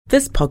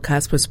This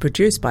podcast was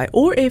produced by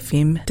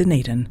ORFM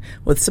Dunedin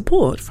with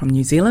support from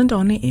New Zealand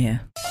On the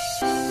Air.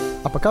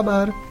 Apa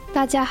kabar?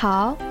 大家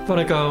好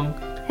Welcome.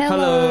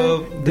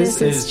 Hello.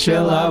 This is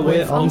Chill Out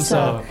with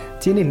OMSA.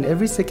 Tune in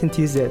every second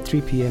Tuesday at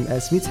 3 p.m.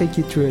 as we take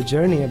you through a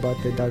journey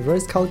about the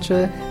diverse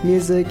culture,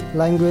 music,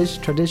 language,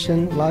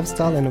 tradition,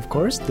 lifestyle, and of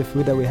course, the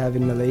food that we have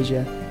in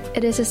Malaysia.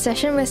 It is a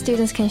session where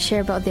students can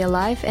share about their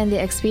life and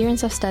their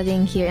experience of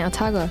studying here in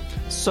Otago.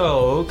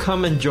 So,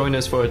 come and join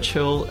us for a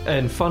chill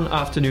and fun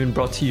afternoon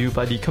brought to you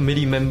by the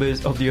committee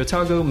members of the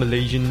Otago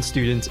Malaysian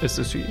Students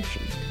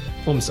Association,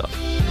 OMSA.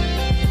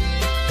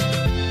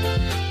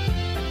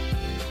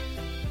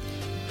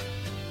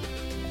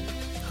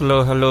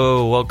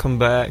 Hello, welcome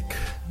back.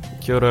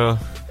 Kia ora.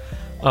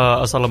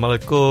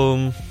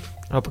 Assalamualaikum.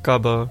 Apa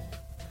khabar?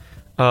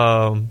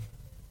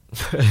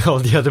 All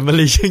the other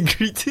Malaysian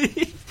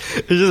greetings.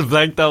 It just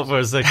blanked out for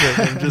a second.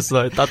 I'm just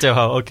like, 大家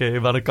好, okay,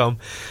 welcome.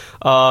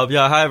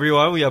 Hi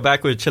everyone. We are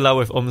back with Chill Out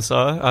with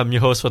OMSA. I'm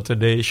your host for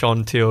today,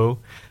 Sean Teo,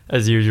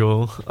 as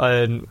usual.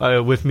 And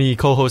with me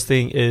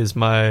co-hosting is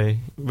my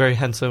very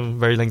handsome,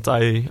 very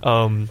lengthai,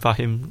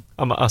 Fahim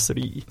Ahmad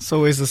Asri. It's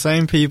always the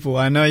same people.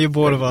 I know you're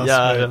bored of us.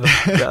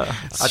 Yeah.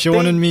 It's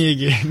Sean and me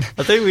again.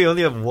 I think we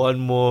only have one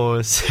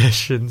more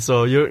session,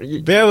 so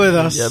bear with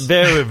us. Yeah,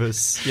 bear with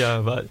us. Yeah,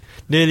 but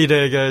nearly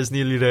there, guys,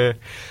 nearly there.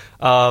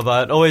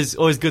 But always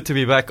good to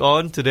be back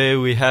on. Today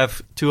we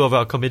have two of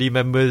our committee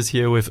members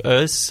here with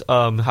us,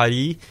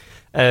 Heidi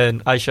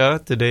and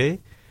Aisha today.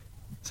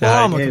 So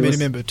I'm a committee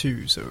member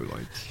too, so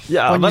like,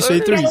 yeah, when you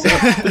say three.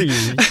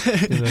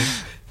 You know.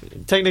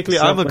 Technically,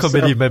 I'm a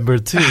committee member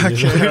too. Okay,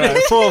 you know?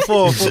 right.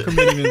 Four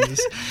committee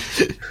members.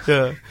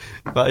 Yeah,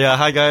 but yeah,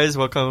 hi guys,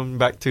 welcome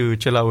back to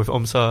Chill Out with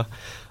OMSA.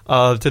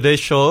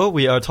 Today's show,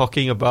 we are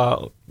talking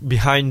about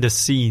behind the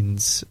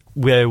scenes,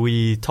 where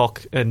we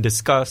talk and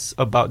discuss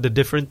about the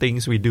different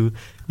things we do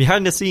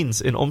behind the scenes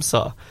in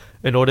OMSA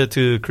in order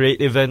to create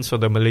events for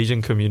the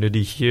Malaysian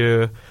community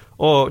here,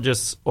 or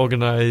just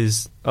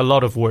organize a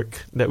lot of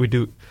work that we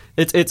do.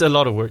 It's a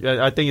lot of work.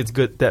 I think it's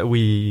good that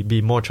we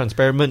be more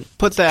transparent.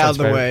 Put that out of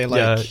the way,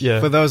 like, yeah.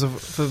 for those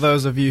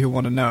of you who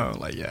want to know,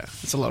 like, yeah,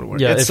 it's a lot of work.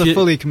 Yeah, it's a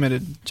fully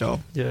committed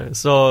job. Yeah,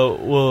 so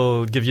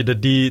we'll give you the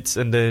deets,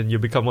 and then you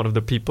become one of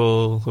the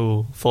people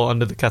who fall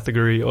under the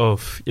category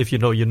of if you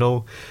know, you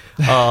know.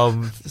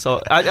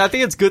 So I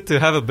think it's good to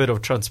have a bit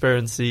of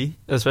transparency,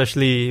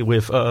 especially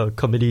with a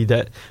committee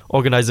that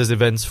organizes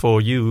events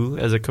for you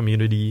as a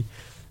community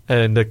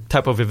and the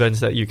type of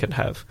events that you can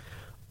have.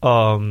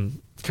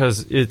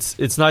 Because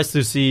it's nice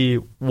to see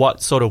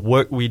what sort of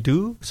work we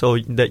do, so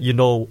that you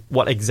know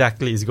what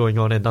exactly is going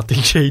on and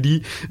nothing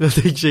shady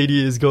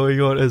is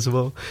going on as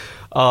well.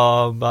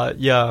 But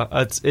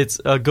yeah, it's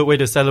a good way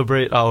to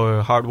celebrate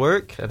our hard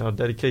work and our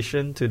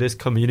dedication to this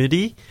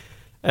community.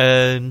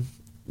 And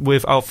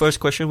with our first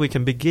question, we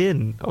can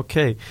begin.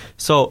 Okay,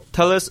 so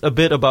tell us a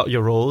bit about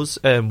your roles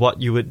and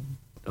what you would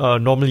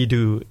normally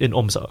do in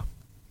OMSA.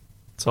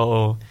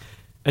 So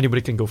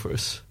anybody can go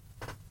first.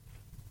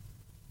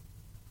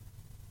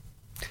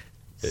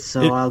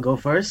 So I'll go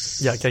first.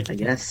 Yeah, okay. I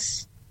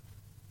guess.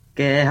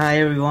 Okay, hi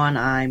everyone.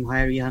 I'm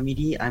Hairi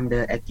Hamidi. I'm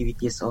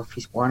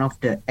one of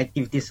the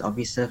activities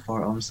officer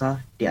for OMSA.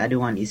 The other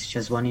one is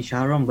Shazwani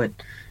Shahram, but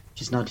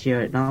she's not here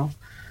right now.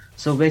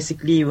 So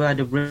basically, we are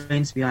the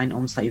brains behind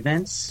OMSA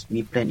events.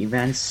 We plan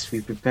events. We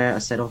prepare a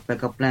set of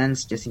backup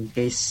plans just in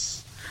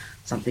case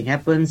something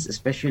happens,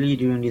 especially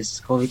during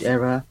this COVID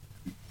era.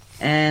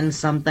 And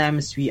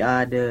sometimes we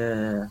are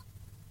the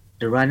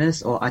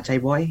runners or Achai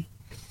boy.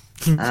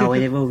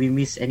 Whenever we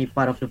miss any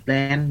part of the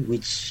plan,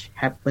 which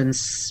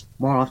happens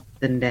more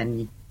often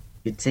than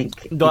you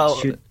think it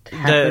should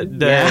happen.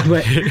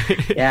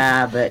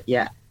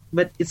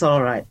 But it's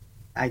all right,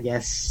 I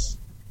guess.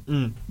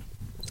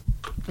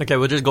 Okay,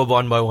 we'll just go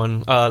one by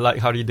one, like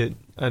how you did,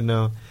 and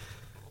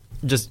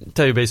just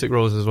tell your basic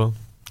roles as well.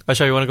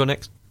 Aisha, you want to go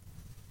next?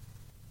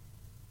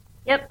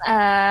 Yep.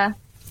 I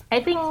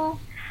think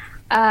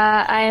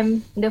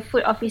I'm the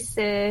food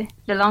officer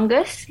the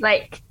longest,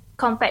 like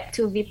compared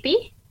to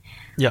VP.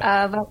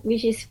 Yeah.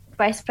 Which is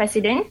vice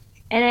president,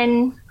 and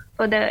then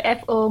for the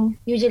FO,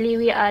 usually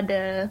we are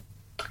the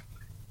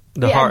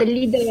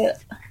leader,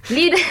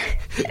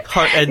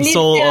 heart and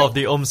soul of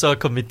the OMSA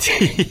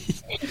committee.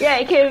 Yeah,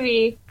 it can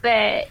be,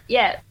 but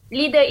yeah,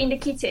 leader in the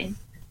kitchen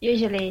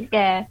usually.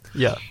 Yeah.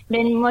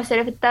 Then most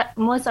of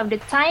the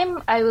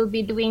time, I will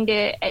be doing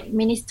the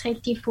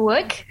administrative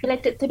work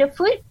related to the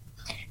food,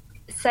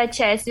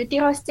 such as duty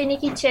hosting the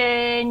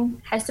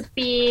kitchen,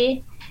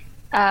 recipe,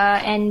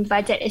 and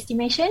budget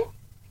estimation.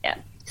 Yeah.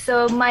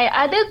 So my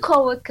other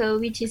co-worker,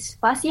 which is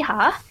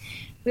Fasiha,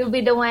 will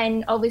be the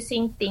one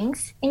overseeing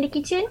things in the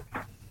kitchen.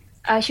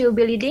 She will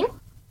be leading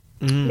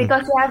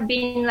because we have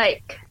been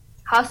like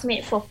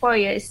housemate for 4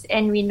 years,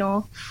 and we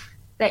know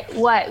like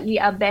what we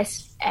are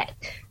best at.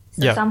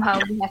 So somehow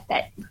we have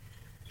that.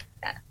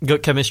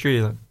 Good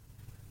chemistry.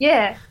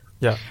 Yeah.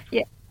 Yeah.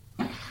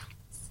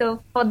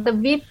 So for the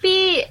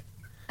VP,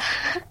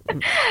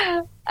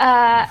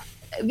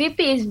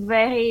 VP is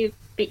very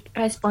big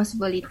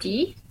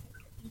responsibility.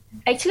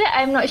 actually,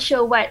 I'm not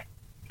sure what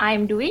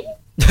I'm doing.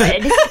 But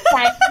at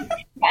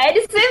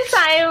the same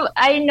time,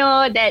 I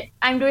know that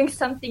I'm doing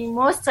something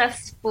more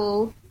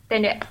stressful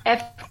than the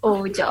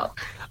FO job.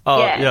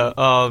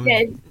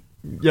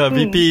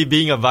 VP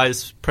being a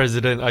vice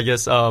president, I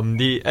guess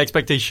the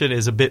expectation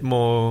is a bit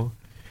more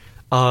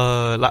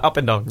like up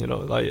and down,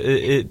 like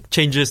it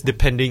changes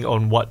depending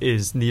on what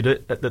is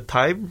needed at the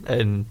time.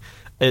 And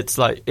it's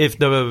like if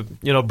the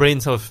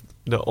brains of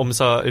the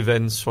OMSA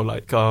events for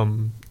like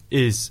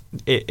is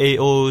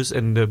AOs,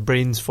 and the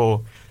brains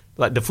for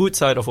like the food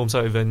side of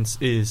OMSA events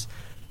is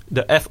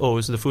the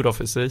FOs, the food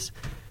officers,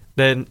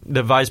 then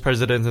the vice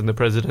presidents and the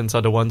presidents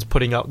are the ones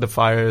putting out the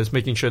fires,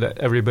 making sure that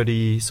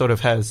everybody sort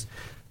of has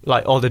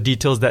like all the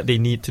details that they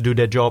need to do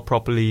their job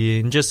properly,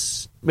 and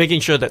just making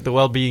sure that the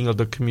well-being of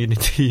the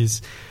community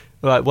is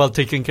like well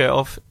taken care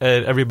of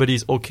and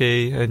everybody's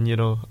okay, and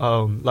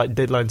like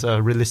deadlines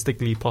are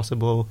realistically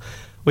possible.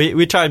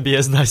 We try and be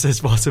as nice as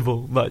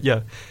possible, but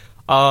yeah.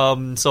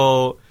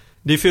 So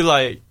do you feel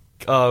like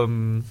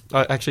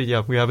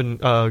we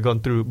haven't gone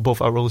through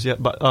both our roles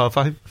yet, but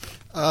Fahim?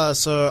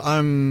 So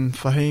I'm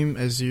Fahim,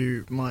 as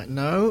you might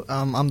know.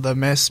 I'm the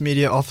Mass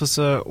Media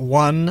Officer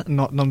 1,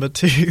 not number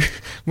 2.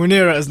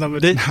 Munira is number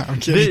 2. No, I'm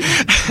kidding.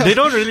 They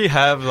don't really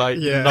have like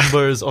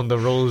numbers on the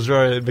roles,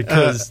 right?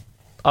 Because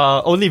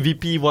only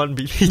VP 1,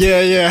 VP 2.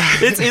 Yeah.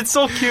 It's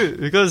so cute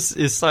because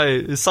it's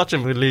like it's such a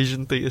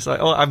Malaysian thing. It's like,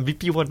 oh, I'm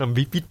VP 1, I'm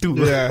VP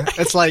 2. Yeah,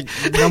 it's like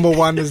number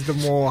 1 is the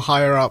more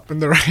higher up in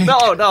the rank.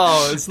 No,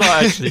 it's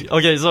not actually.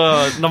 Okay,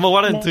 so number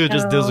 1 and 2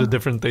 just deals with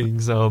different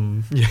things.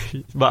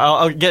 But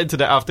I'll get into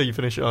that after you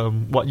finish.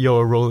 What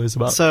your role is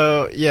about.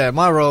 So yeah,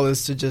 my role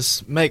is to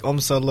just make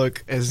OMSA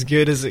look as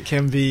good as it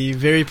can be,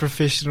 very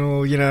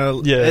professional.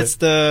 It's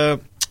the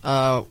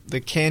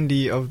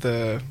candy of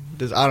the.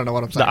 I don't know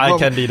what I'm saying. The eye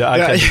candy.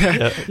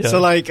 Yeah. So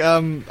like,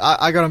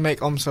 I gotta make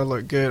OMSA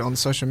look good on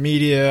social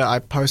media. I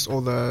post all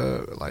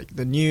the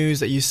the news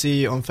that you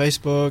see on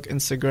Facebook,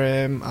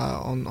 Instagram,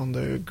 on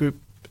the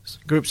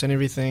groups and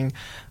everything.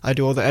 I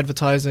do all the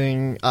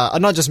advertising.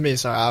 Not just me.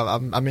 Sorry.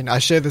 I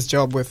share this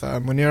job with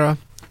Munira.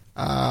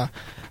 And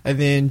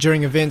then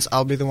during events,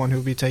 I'll be the one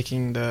who'll be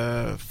taking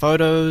the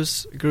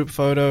photos, group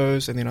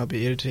photos, and then I'll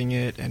be editing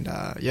it, and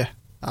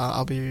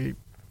I'll be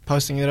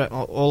posting it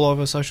all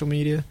over social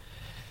media.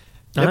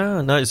 Yep.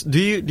 Ah, nice. Do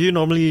you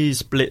normally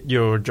split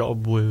your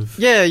job with?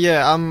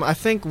 Yeah. I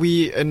think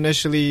we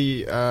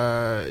initially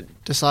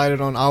decided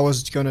on I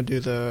was going to do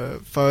the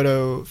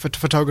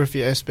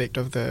photography aspect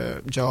of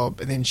the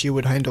job, and then she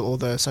would handle all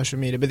the social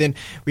media. But then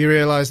we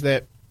realized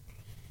that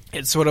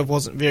it sort of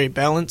wasn't very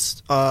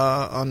balanced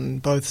on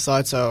both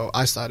sides, so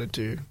I started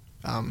to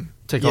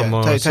take on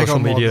more social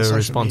media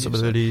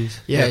responsibilities.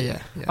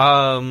 Yeah.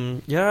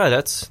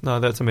 That's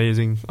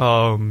amazing.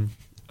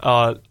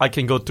 I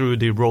can go through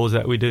the roles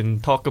that we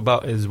didn't talk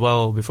about as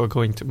well before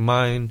going to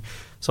mine.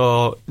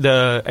 So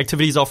the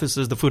activities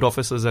officers, the food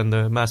officers, and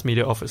the mass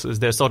media officers,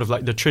 they're sort of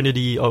like the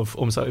trinity of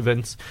OMSA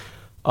events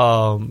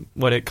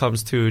when it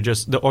comes to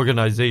just the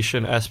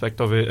organization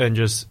aspect of it and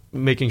just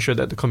making sure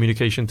that the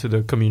communication to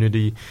the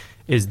community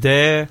is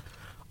there.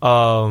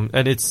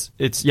 And it's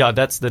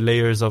that's the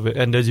layers of it.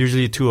 And there's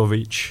usually 2 of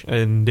each,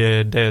 and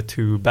they're there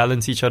to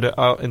balance each other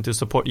out and to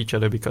support each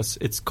other because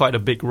it's quite a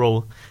big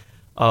role.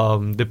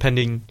 These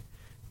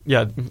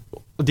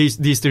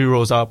 3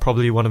 roles are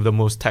probably one of the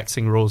most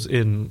taxing roles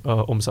in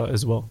OMSA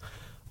as well.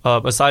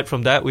 Aside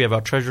from that, we have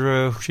our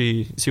treasurer,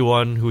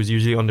 Siwan, who's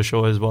usually on the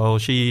show as well.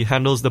 She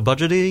handles the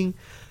budgeting,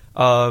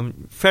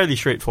 fairly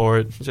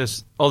straightforward,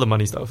 just all the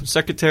money stuff.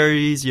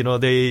 Secretaries,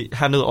 they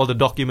handle all the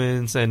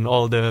documents and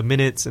all the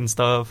minutes and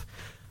stuff.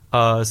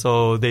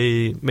 So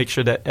they make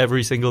sure that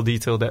every single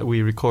detail that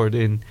we record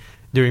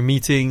during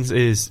meetings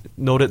is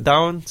noted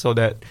down so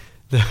that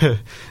the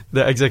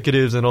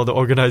executives and all the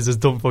organizers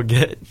don't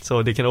forget,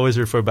 so they can always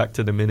refer back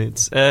to the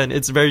minutes, and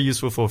it's very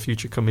useful for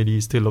future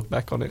committees to look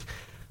back on it.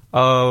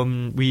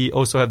 We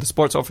also have the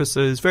sports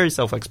officers, very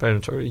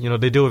self-explanatory.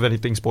 They deal with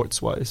anything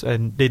sports-wise,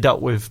 and they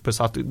dealt with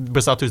Bersatu.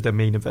 Bersatu is their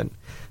main event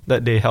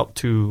that they help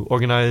to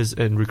organize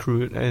and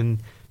recruit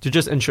and to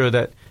just ensure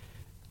that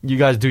you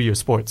guys do your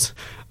sports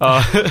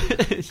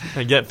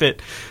and get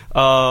fit.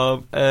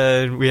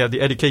 And we have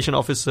the education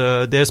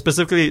officer.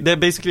 They're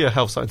basically a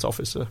health science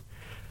officer.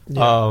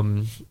 Not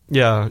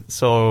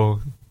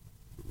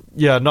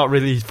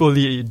really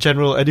fully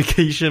general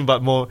education,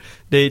 but more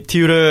they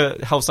tutor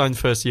health science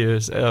first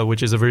years,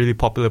 which is a really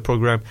popular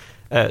program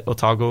at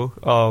Otago.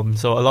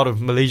 So a lot of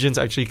Malaysians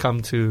actually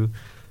come to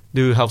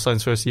do health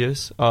science first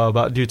years,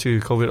 but due to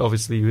COVID,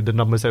 obviously the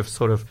numbers have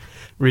sort of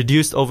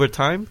reduced over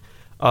time.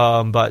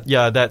 But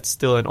that's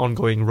still an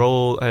ongoing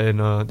role, and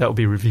that will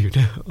be reviewed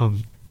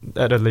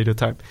at a later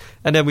time.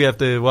 And then we have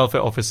the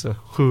welfare officer,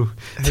 who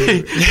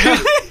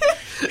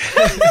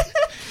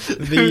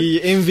the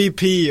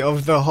MVP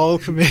of the whole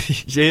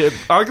committee. Yeah,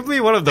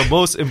 arguably one of the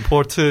most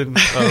important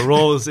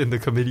roles in the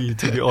committee,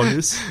 to be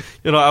honest.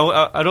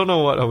 I don't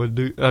know what I would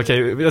do.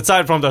 Okay,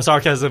 aside from the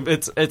sarcasm,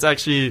 it's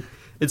actually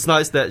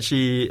nice that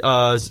she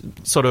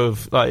sort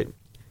of like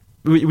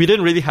we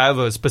didn't really have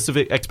a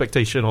specific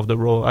expectation of the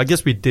role. I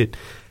guess we did,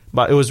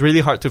 but it was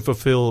really hard to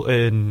fulfill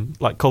in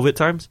like COVID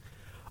times.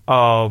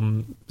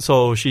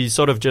 So she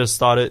sort of just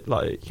started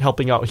like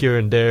helping out here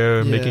and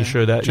there, making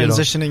sure that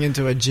transitioning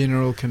into a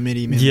general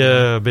committee member.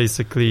 Yeah,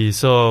 basically.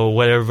 So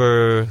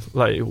whenever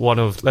like one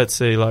of, let's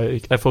say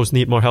like FOs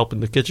need more help in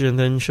the kitchen,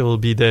 then she'll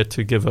be there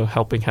to give a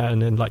helping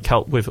hand and like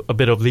help with a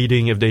bit of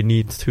leading if they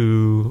need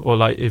to, or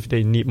like if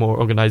they need more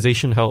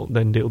organization help,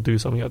 then they'll do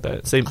something like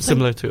that.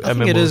 Similar to MMOs. I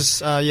think it is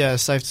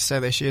safe to say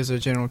that she is a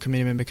general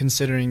committee member,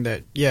 considering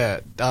that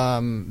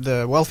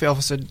the welfare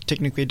officer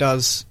technically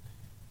does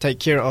take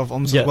care of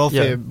OMSA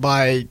welfare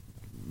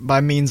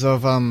by means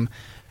of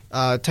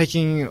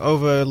taking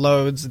over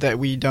loads that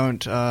we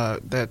don't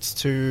that's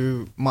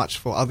too much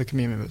for other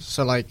community members.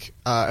 So like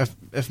if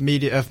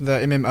the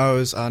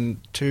MMOs are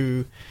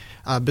too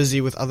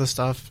busy with other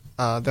stuff,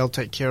 they'll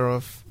take care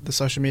of the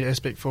social media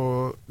aspect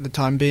for the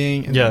time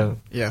being.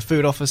 And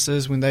food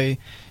officers, whenever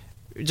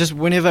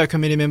a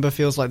committee member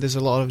feels like there's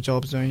a lot of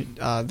jobs doing,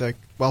 the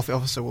welfare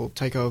officer will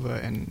take over.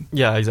 And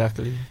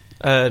exactly.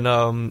 And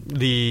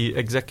the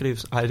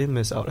executives, I didn't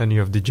miss out any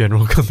of the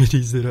general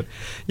committees, did I?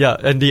 Yeah,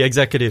 and the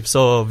executive.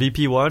 So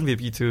VP1,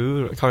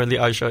 VP2, currently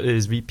Aisha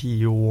is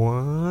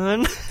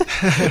VP1.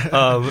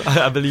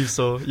 I believe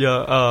so,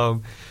 yeah.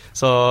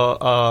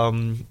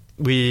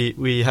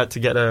 We had to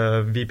get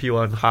a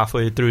VP1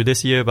 halfway through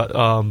this year, but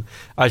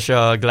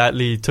Aisha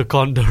gladly took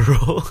on the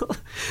role.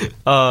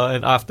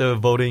 And after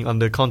voting on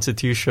the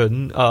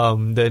constitution,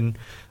 then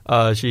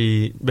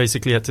she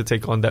basically had to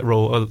take on that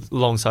role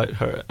alongside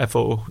her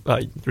FO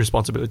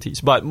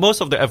responsibilities. But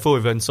most of the FO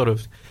events sort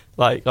of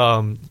like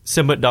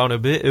simmered down a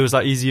bit. It was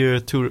like easier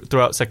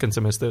throughout second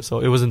semester, so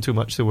it wasn't too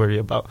much to worry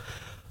about.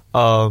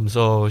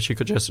 So she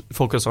could just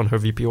focus on her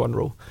VP1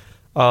 role.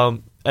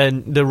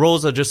 And the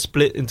roles are just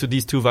split into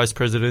these two vice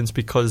presidents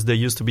because there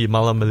used to be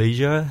Malam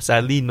Malaysia.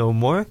 Sadly, no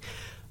more.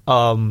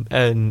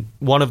 And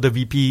one of the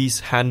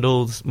VPs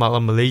handles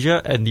Malam Malaysia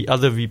and the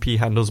other VP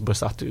handles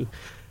Bersatu.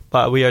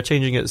 But we are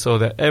changing it so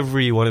that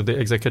every one of the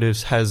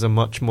executives has a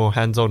much more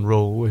hands-on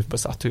role with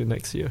Bersatu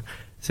next year,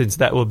 since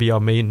that will be our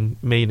main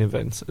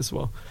events as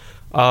well.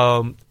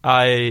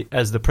 I,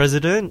 as the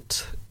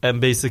president, am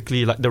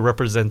basically like the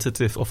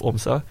representative of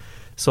OMSA.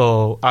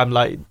 So I'm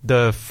like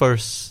the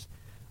first...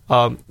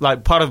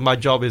 part of my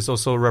job is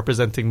also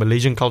representing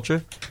Malaysian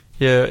culture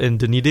here in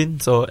Dunedin.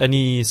 So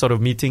any sort of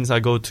meetings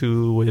I go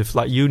to with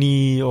like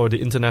uni or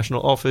the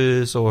international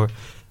office or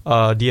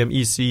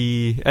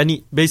DMEC,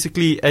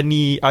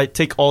 I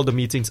take all the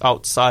meetings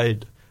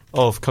outside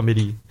of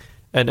committee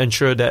and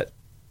ensure that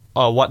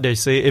what they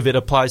say, if it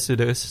applies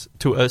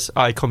to us,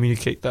 I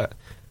communicate that.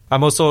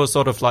 I'm also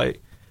sort of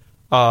like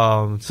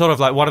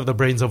one of the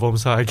brains of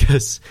OMSA, I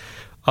guess,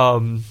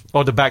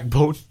 or the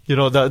backbone,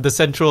 the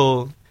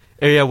central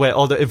area where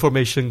all the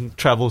information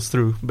travels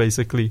through,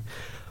 basically.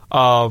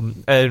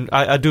 And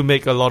I do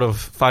make a lot of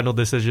final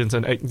decisions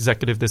and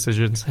executive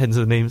decisions, hence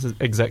the names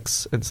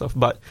execs and stuff.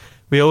 But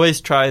we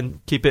always try and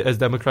keep it as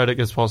democratic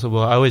as possible.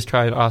 I always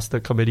try and ask the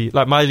committee,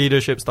 like my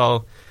leadership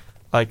style,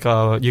 like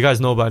you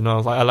guys know by now,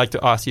 like I like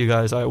to ask you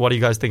guys, like, what do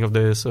you guys think of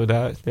this or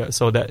that?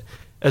 So that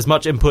as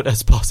much input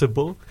as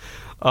possible.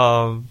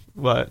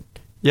 But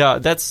yeah,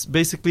 that's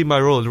basically my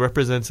role,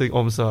 representing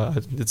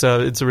OMSA.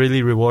 It's a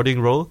really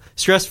rewarding role.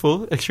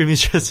 Stressful, extremely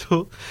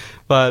stressful,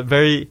 but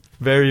very,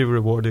 very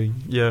rewarding.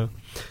 Yeah.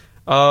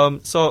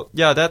 So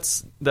yeah,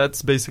 that's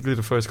basically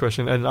the first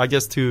question. And I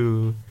guess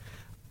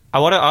I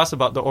want to ask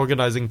about the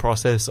organizing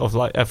process of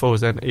like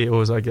FOs and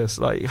AOs, I guess.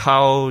 Like,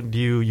 how do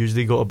you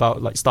usually go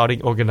about like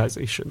starting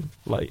organization?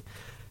 Like,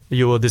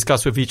 you will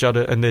discuss with each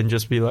other and then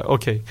just be like,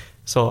 okay,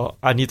 so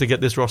I need to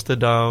get this roster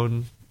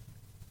down.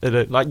 And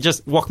then, like,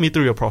 just walk me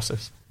through your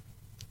process.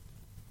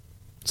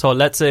 So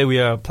let's say we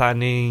are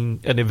planning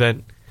an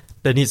event.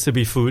 There needs to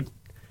be food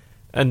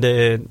and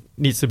there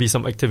needs to be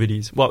some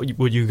activities. What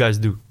would you guys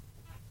do?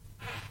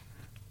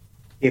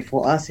 Okay,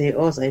 for us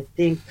AOs, I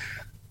think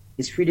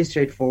it's pretty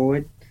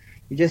straightforward.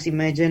 You just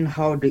imagine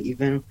how the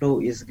event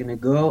flow is going to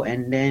go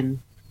and then,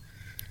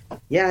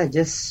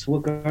 just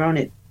work around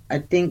it. I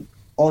think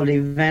all the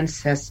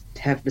events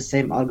have the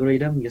same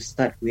algorithm. You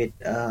start with,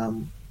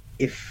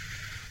 if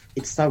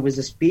it starts with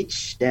a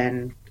speech,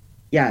 then,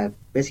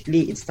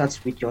 basically it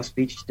starts with your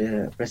speech,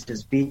 the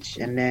president's speech,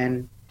 and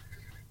then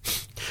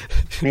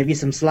maybe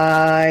some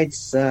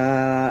slides,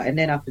 and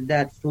then after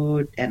that,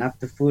 food, and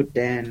after food,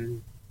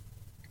 then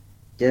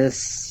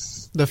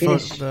just... The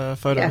photos. The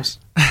photos.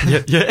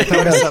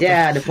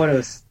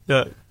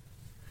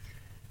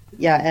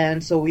 Yeah,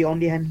 and so we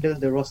only handle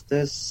the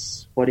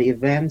rosters for the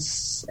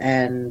events,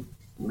 and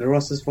the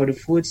rosters for the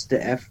foods the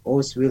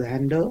FOs will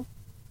handle.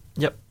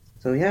 Yep.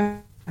 So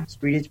it's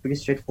pretty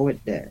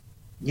straightforward there.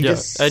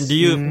 And do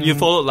you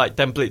follow like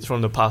templates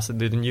from the past,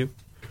 didn't you?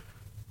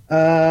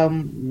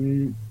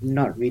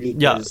 Not really.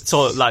 Yeah,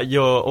 so like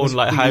your own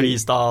like Harry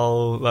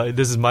style, like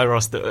this is my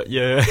roster.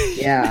 Yeah.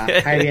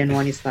 Yeah, Harry and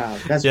Wani style.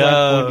 That's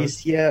why for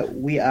this year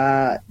we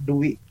are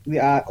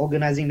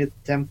organizing the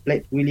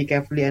template really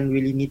carefully and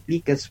really neatly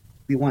because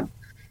we want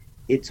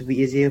it to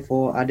be easier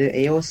for other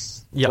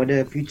AOs for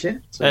the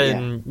future. So,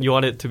 and you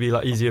want it to be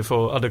like easier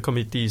for other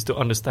committees to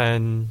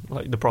understand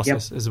like the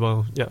process as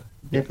well. Yeah,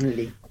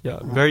 definitely. Yeah,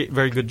 very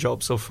very good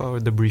job so far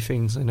with the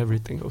briefings and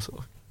everything.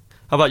 Also,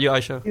 how about you,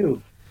 Aisha?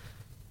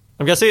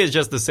 I'm guessing it's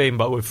just the same,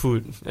 but with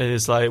food.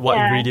 It's like what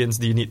ingredients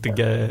do you need to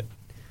get?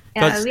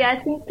 Yeah, we are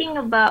thinking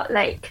about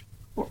like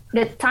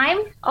the time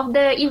of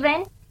the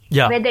event.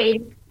 Yeah, whether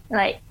it's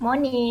like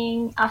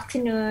morning,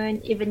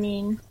 afternoon,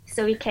 evening,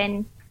 so we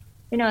can,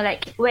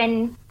 like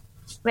when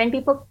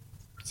people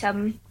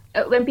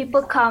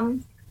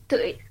come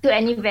to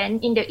an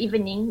event in the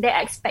evening, they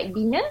expect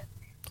dinner.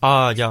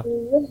 Yeah.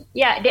 So,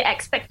 the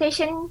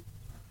expectation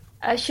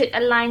should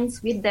align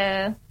with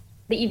the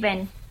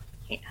event.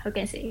 How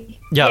can I say?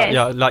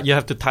 Yeah, like you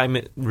have to time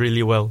it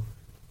really well.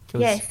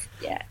 Yes.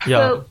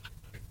 So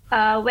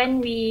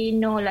when we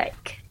know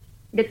like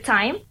the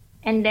time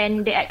and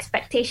then the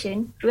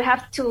expectation, we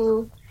have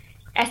to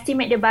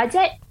estimate the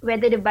budget,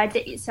 whether the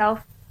budget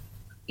itself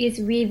is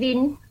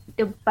within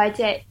the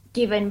budget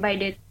given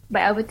by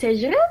our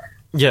treasurer.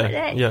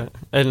 Yeah.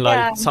 And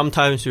like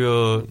sometimes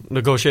you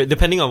negotiate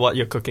depending on what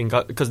you're cooking,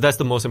 because that's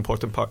the most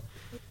important part.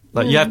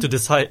 Like you have to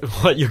decide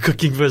what you're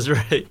cooking first,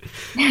 right?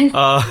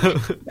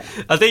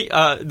 I think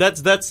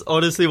that's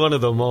honestly one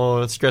of the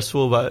more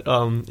stressful, but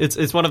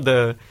it's one of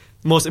the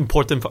most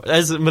important part.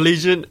 As a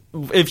Malaysian,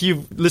 if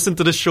you've listened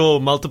to the show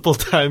multiple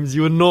times,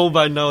 you will know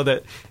by now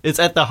that it's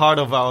at the heart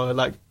of our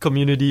like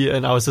community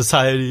and our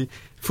society.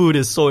 Food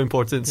is so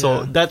important.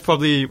 So that's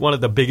probably one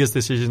of the biggest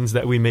decisions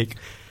that we make.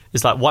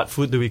 It's like, what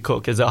food do we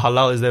cook? Is it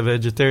halal? Is there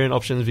vegetarian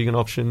options, vegan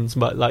options?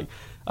 But like,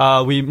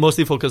 we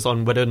mostly focus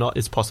on whether or not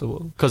it's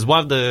possible. Because one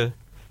of the,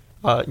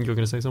 you're going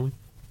to say something?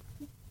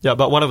 Yeah,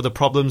 but one of the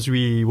problems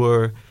we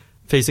were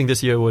facing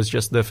this year was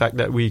just the fact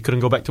that we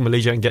couldn't go back to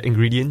Malaysia and get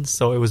ingredients.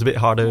 So it was a bit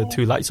harder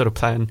to like sort of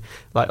plan,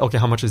 like, okay,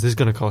 how much is this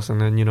going to cost? And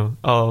then,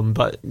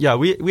 but yeah,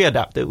 we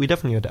adapted. We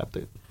definitely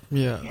adapted.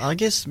 Yeah, I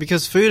guess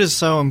because food is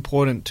so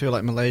important to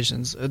like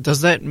Malaysians.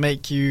 Does that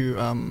make you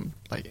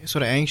like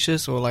sort of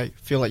anxious or like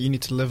feel like you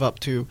need to live up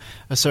to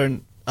a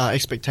certain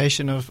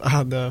expectation of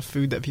the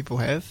food that people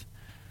have?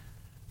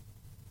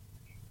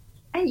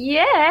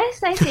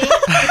 Yes, I think.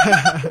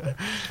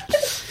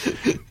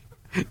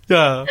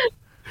 Yeah.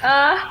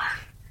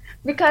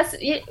 Because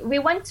we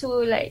want to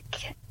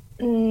like,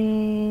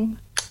 can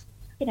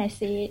I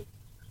say it?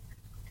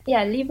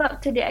 Yeah, live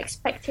up to the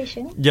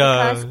expectation.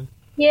 Yeah. Because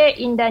here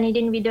in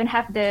Dunedin, we don't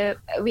have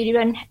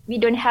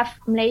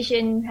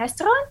Malaysian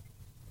restaurant.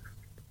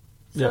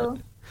 So,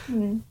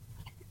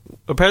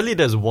 apparently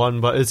there's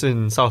one, but it's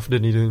in South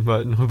Dunedin,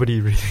 but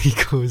nobody really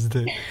goes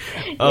there.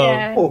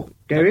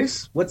 There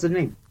is? What's the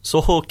name?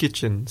 Soho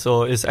Kitchen.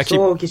 So it's actually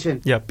Soho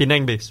Kitchen. Yeah,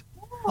 Penang based.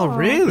 Oh,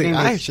 really?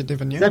 I actually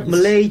never knew. Is that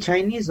Malay,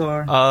 Chinese,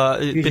 or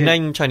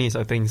Penang Chinese,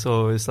 I think.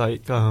 So it's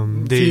like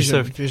they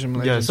serve fusion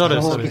Malaysian. Yeah, sort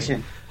of.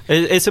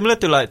 It's similar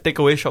to like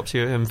takeaway shops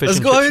here and fish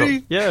and chip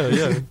shop.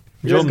 Yeah.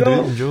 Let's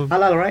go.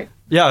 Halal, right?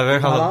 Yeah, very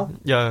halal.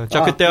 Yeah,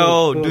 char kway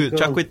teow, dude,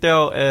 char kway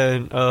teow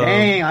and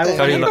Dang,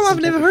 I've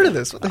never heard of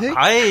this. What the heck?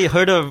 I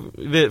heard of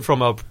it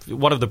from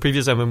one of the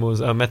previous MMOs,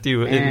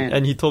 Matthew,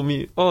 and he told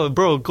me, "Oh,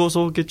 bro, go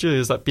Soul Kitchen.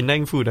 It's like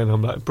Penang food," and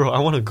I'm like, "Bro, I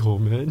want to go,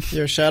 man."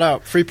 Yo, shout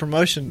out, free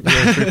promotion.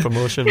 Yeah, free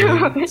promotion,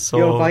 man.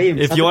 So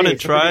if you want to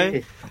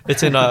try,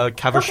 it's in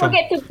Caversham.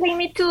 Don't forget to bring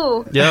me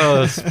too.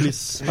 Yes,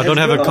 please. I don't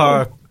have a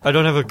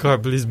car.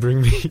 Please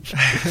bring me.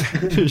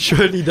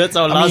 Surely that's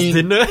our last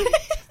dinner.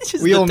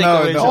 We all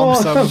know the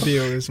OMSA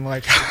deal is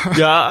my car.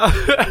 Yeah.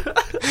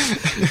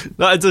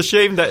 No, it's a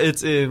shame that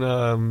it's in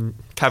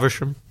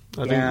Caversham.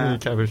 I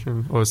think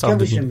Caversham or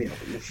something.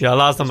 Yeah,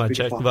 last time I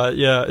checked. But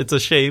yeah, it's a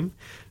shame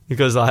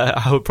because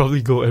I would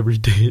probably go every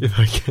day if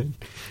I can.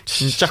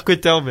 Char kway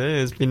teow, man.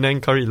 It's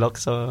Penang curry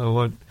laksa I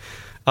want.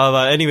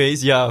 But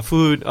anyways, yeah,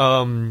 food.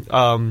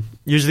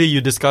 Usually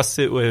you discuss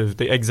it with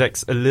the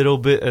execs a little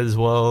bit as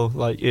well,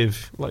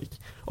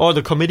 or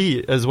the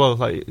committee as well,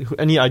 like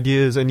any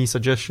ideas, any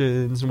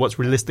suggestions, what's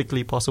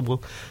realistically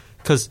possible.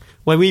 Because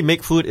when we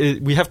make food,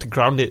 we have to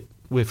ground it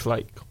with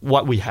like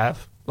what we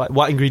have, like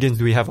what ingredients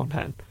do we have on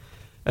hand,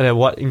 and then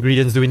what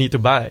ingredients do we need to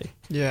buy.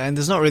 Yeah, and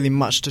there's not really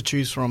much to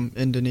choose from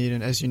in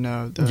Dunedin, as you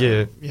know.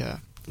 Yeah.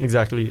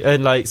 Exactly.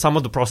 And like some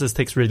of the process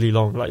takes really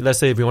long. Like let's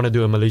say if you want to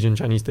do a Malaysian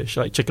Chinese dish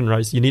like chicken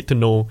rice, you need to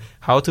know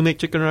how to make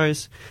chicken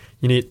rice.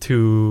 You need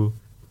to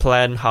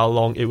plan how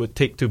long it would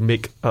take to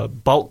make a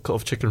bulk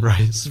of chicken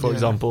rice, for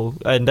example.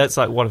 And that's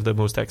like one of the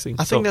most taxing.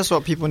 I think that's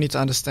what people need to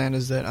understand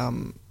is that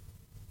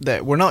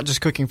that we're not just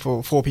cooking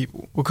for 4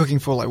 people. We're cooking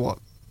for like what?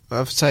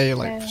 Say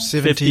like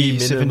 70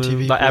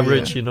 people, like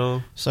average, you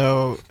know.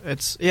 So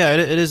it's it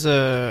is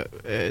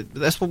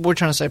that's what we're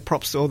trying to say.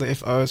 Props to all the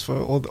FOs for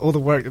all the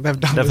work that they've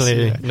done.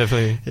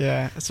 Definitely.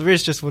 Yeah, it's a very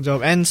stressful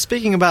job. And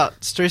speaking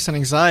about stress and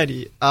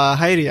anxiety,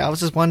 Heidi, I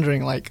was just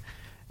wondering, like,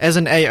 as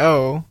an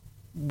AO,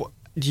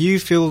 do you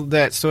feel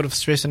that sort of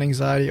stress and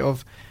anxiety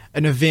of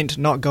an event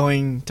not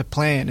going to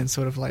plan and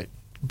sort of like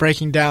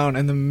breaking down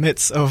in the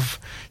midst of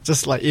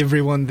just like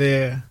everyone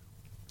there?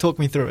 Talk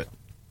me through it.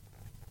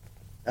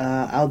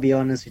 I'll be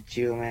honest with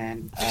you,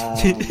 man.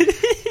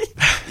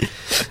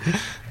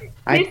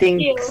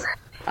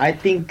 I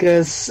think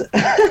because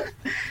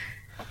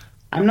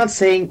I'm not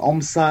saying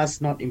OMSA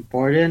is not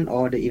important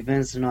or the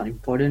events are not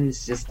important.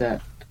 It's just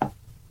that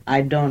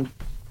I don't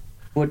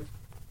put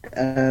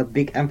a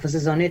big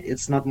emphasis on it.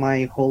 It's not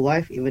my whole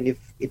life, even if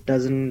it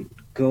doesn't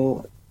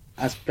go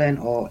as planned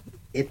or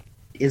it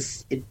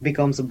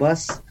becomes a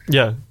bust.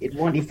 Yeah, it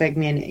won't affect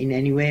me in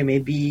any way.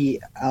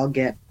 Maybe I'll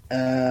get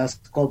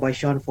scolded by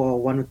Sean for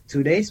 1 or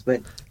 2 days,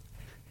 but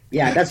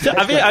yeah, that's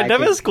I mean, I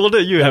never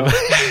scolded you, have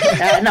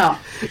no,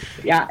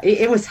 yeah,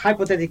 it was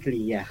hypothetically.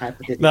 Yeah,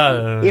 hypothetically.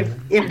 No.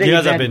 If the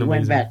event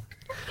went bad,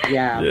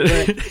 yeah,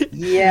 but,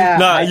 yeah.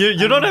 No,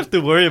 you don't have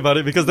to worry about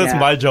it because that's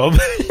my job.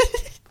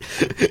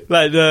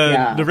 Like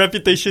the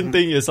reputation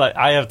thing is like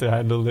I have to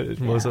handle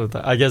it most of the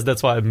time. I guess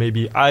that's why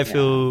maybe I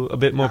feel a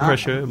bit more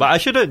pressure, but I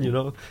shouldn't,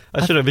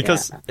 I shouldn't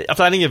because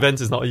planning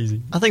events is not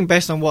easy. I think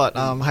based on what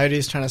Heidi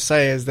is trying to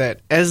say is that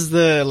as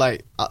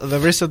the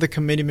rest of the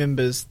committee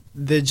members,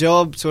 their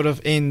job sort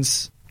of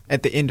ends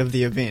at the end of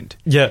the event.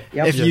 Yeah.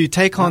 Yep. If you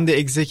take on the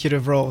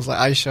executive roles like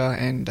Aisha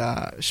and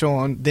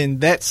Sean, then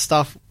that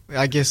stuff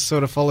I guess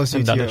sort of follows you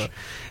and to Danish.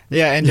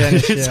 and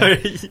Danish,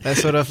 Sorry. that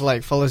sort of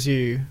like follows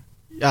you.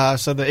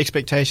 So the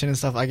expectation and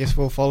stuff, I guess,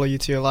 will follow you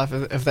to your life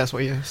if that's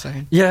what you're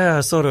saying.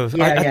 Yeah, sort of.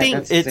 Yeah, I think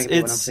that's exactly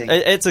what I'm saying.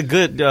 it's a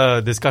good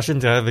discussion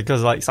to have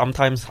because like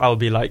sometimes I'll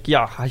be like,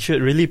 yeah, I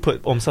should really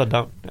put OMSA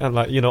down, and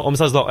like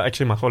OMSA is not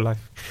actually my whole life.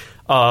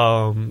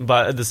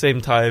 But at the same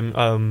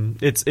time,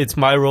 it's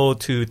my role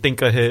to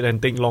think ahead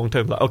and think long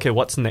term. Like, okay,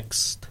 what's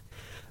next?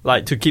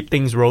 Like to keep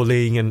things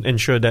rolling and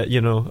ensure that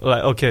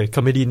like okay,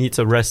 committee needs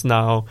a rest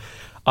now.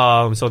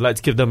 So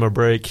let's give them a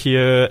break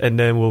here, and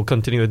then we'll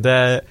continue with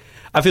that.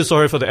 I feel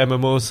sorry for the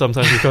MMOs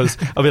sometimes because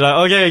I'll be like,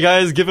 okay,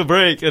 guys, give a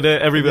break. And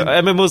then everybody,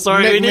 MMO,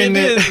 sorry, we need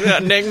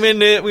this. Next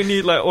minute, we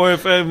need like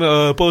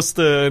OFM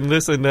poster and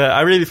this and that.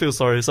 I really feel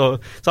sorry. So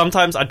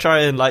sometimes I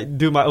try and like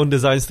do my own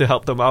designs to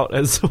help them out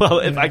as well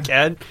if I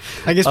can.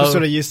 I guess we're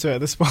sort of used to it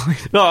at this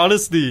point. No,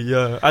 honestly,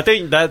 yeah. I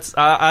think that's,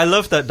 I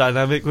love that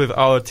dynamic with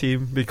our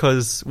team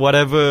because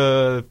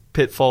whatever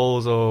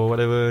pitfalls or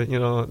whatever,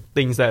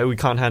 things that we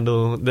can't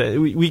handle, that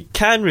we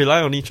can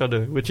rely on each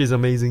other, which is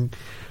amazing.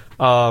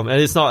 And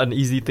it's not an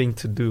easy thing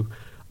to do.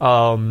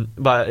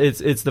 But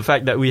it's the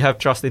fact that we have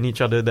trust in each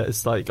other that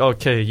it's like,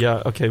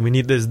 okay, we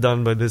need this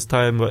done by this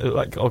time, but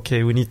like,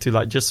 okay, we need to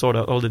like just sort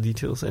out all the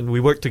details and we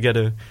work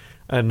together.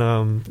 And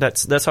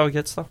that's how we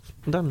get stuff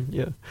done,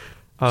 yeah.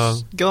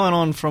 Going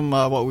on from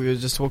what we were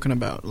just talking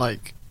about,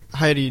 like,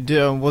 Heidi,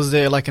 was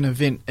there like an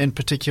event in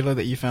particular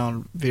that you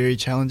found very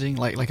challenging,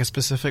 like a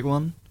specific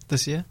one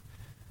this year?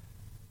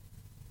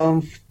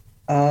 For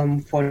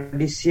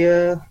this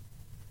year,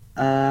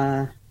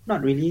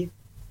 not really,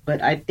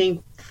 but I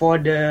think for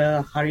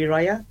the Hari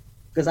Raya,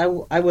 because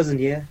I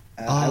wasn't here.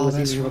 I was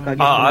in Wakagi.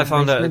 I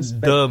found that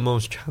the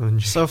most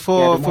challenging. So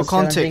for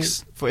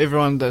context, for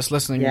everyone that's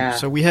listening,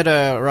 so we had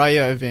a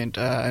Raya event,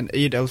 an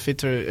Eid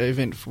al-Fitr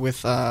event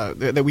with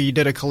that we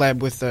did a collab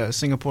with the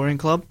Singaporean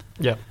club.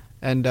 Yeah.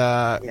 And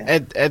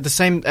at the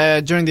same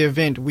during the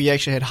event, we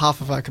actually had half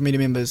of our committee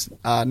members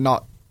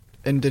not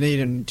in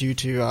Dunedin due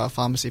to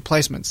pharmacy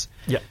placements.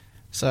 Yeah.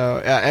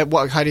 So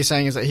what Heidi's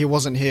saying is that he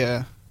wasn't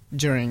here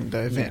during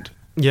the event.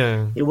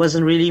 Yeah. It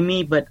wasn't really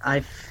me, but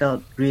I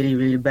felt really,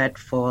 really bad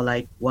for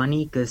like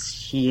Wani because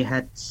she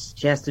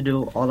has to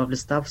do all of the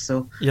stuff.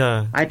 So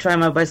yeah, I try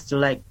my best to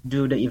like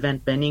do the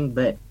event planning,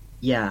 but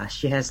yeah,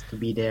 she has to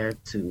be there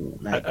to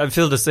like. I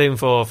feel the same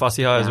for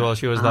Fasiha as well.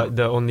 She was like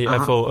the only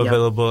FO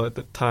available at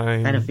the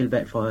time. Kind of feel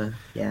bad for her.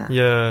 Yeah.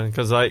 Yeah,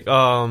 because like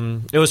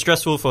it was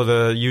stressful for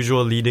the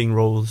usual leading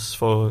roles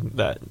for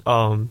that.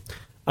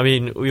 I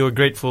mean, we were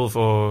grateful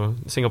for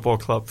Singapore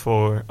Club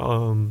for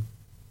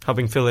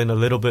helping fill in a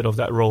little bit of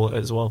that role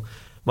as well.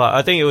 But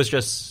I think it was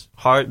just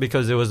hard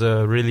because it was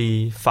a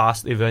really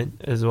fast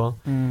event as well.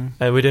 And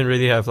we didn't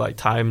really have like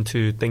time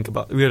to think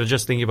about. We were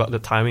just thinking about the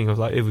timing of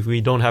like if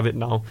we don't have it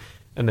now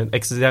and then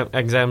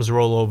exams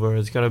roll over,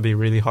 it's going to be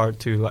really hard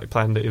to like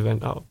plan the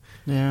event out.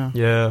 Yeah.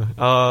 Yeah.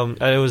 And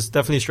it was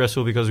definitely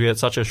stressful because we had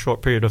such a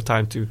short period of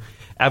time to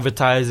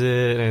advertise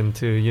it and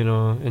to,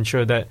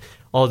 ensure that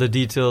all the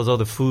details, all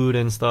the food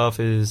and stuff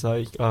is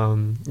like,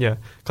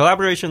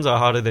 collaborations are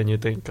harder than you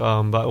think,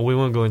 but we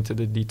won't go into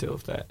the detail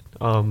of that.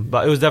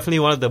 But it was definitely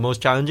one of the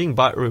most challenging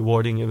but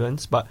rewarding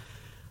events. But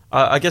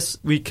I guess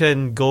we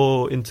can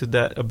go into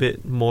that a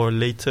bit more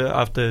later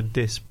after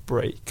this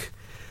break.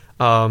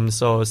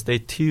 So stay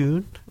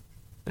tuned.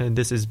 And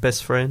this is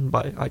Best Friend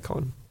by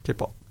Icon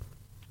K-pop.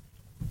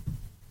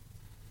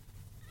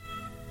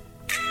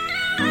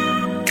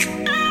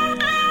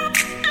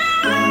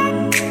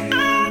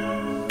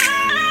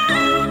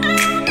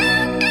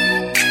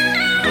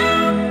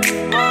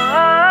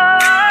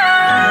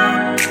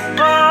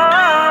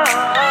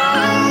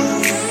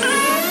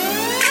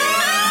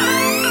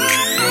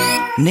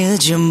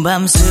 늦은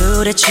밤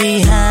술에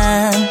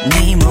취한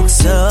네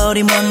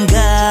목소리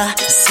뭔가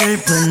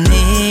슬픈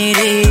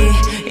일이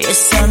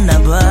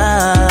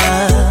있었나봐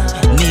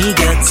네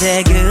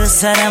곁에 그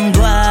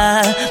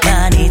사람과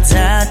많이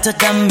다퉜나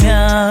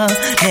같았다면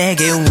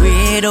내게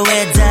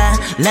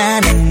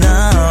위로해달라는 너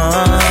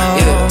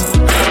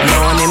너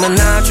아니면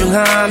나중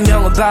한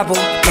명은 바보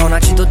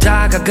떠나지도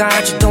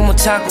다가가지도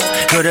못하고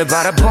그를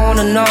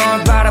바라보는 널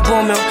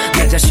바라보며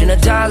내 자신을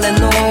달래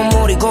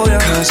눈물이 고여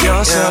Cause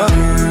you're so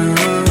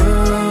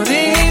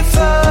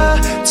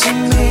beautiful to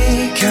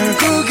me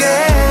결국에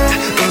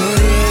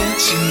우리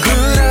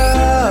친구로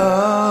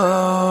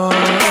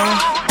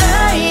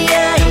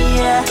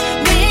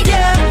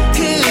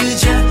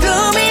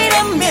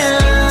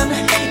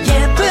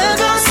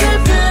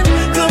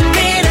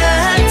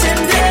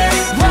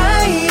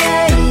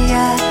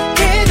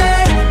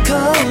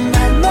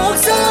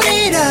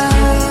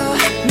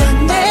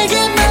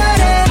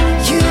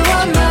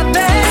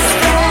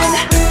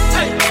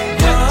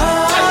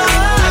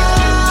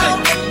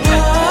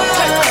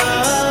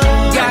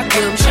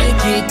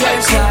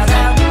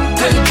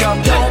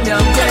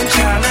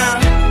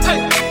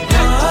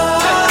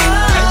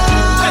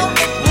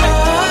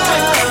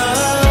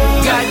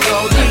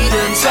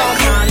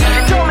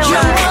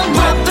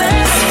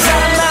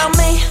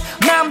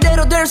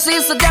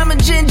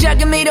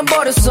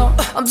버렸어.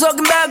 I'm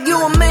talking about you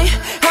and me.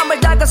 한 발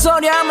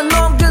다가서려 하면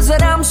넌 그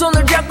사람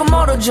손을 잡고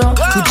멀어져.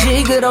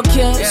 굳이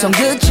그렇게 손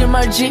긋지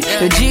말지.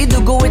 의지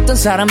두고 있던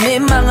사람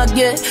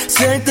민망하게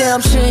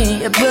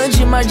쓸데없이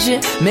예쁘지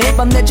말지. 매일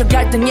밤 내적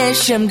갈등에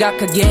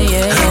심각하게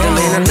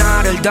흔들리는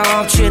나를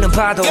덮치는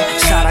파도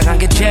살아간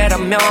게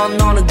죄라면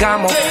너는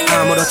감옥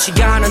아무렇지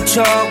않은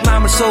척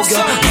맘을 속여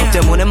너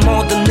때문에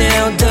모든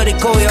일들이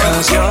꼬여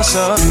Cause you're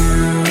so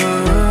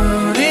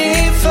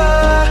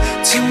beautiful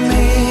to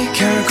me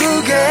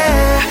결국에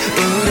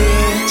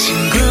우리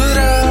친구로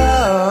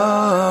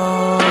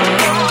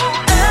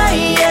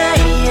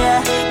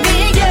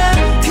네가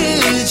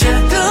그저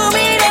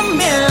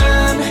꿈이라면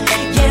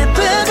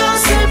예쁘고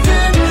슬픈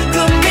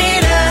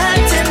꿈이라 할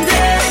텐데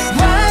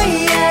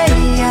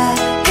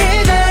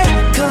그댈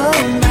고운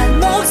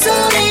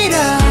목소리로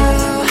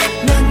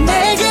넌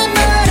내게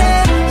말해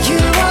You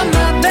are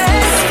my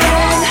best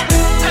friend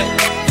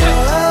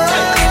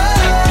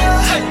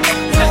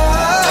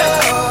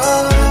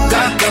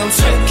가끔씩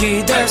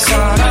기댈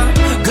사람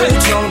그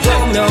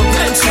정도면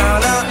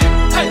괜찮아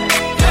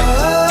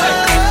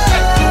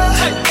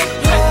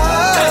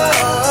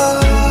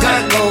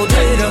갖고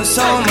들어서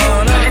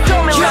많아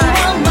You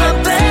are my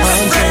best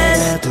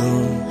friend 언제라도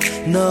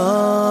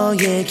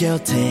너의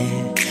곁에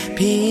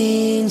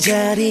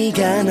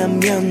빈자리가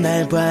나면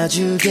날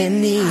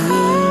봐주겠니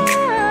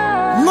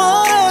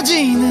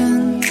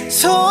멀어지는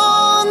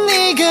손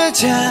네가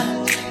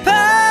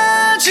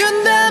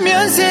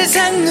잡아준다면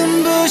세상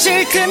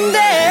눈부실 텐데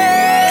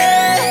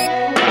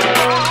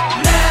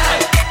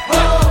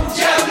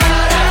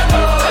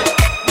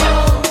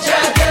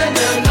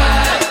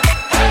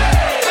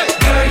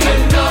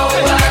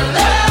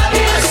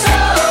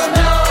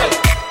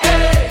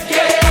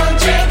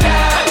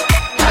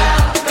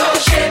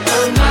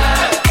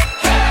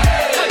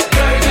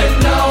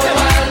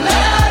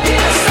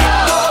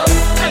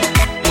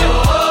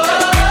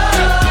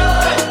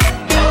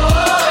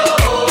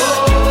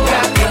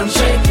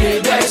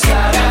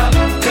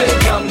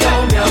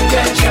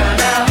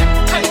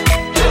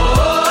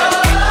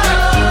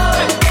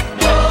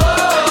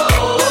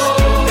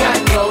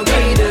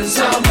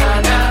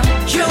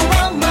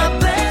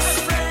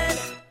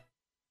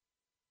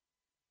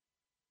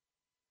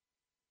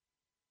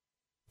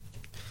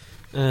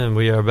And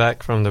we are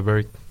back from the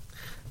break.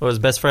 It was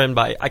Best Friend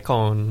by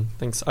Icon.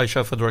 Thanks,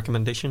 Aisha, for the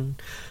recommendation.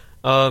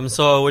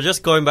 So we're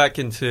just going back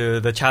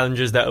into the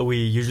challenges that we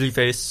usually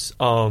face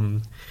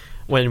when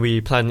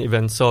we plan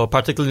events. So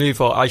particularly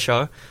for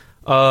Aisha,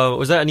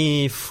 was there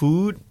any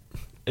food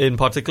in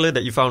particular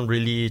that you found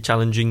really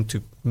challenging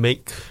to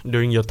make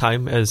during your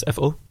time as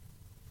FO?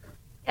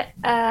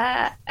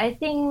 I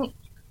think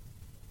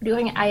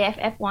during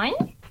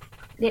IFF1,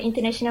 the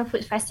International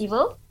Food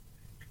Festival,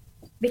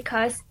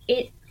 because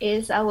it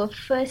is our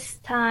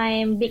first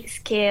time big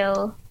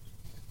scale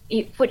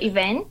food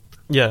event.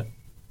 Yeah.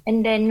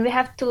 And then we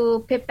have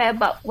to prepare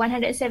about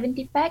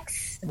 170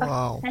 packs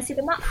of nasi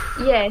lemak.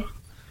 Yes.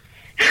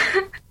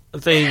 I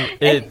think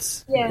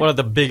it's one of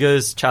the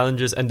biggest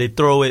challenges, and they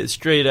throw it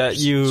straight at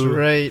you.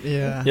 Straight,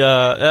 yeah.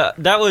 Yeah,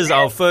 that was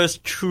our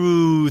first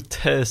true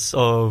test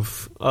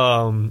of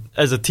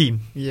as a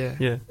team.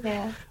 Yeah.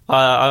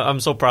 I'm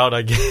so proud,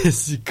 I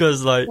guess,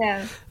 because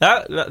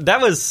that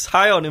was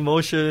high on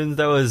emotions.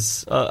 That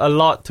was a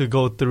lot to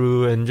go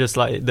through, and just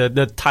like the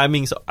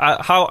timings.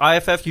 How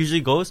IFF usually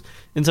goes,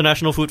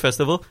 International Food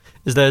Festival,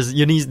 is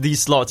you need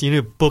these slots. You need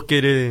to book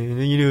it in.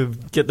 You need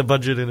to get the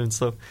budget in and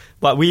stuff.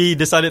 But we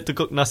decided to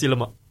cook nasi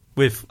lemak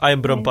with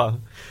ayam berempah.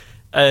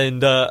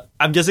 And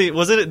I'm guessing,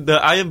 wasn't it the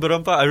ayam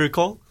berempah? I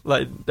recall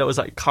that was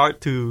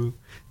hard to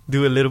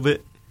do a little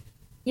bit.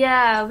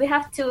 Yeah, we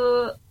have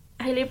to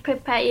really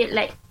prepare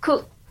it,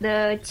 cook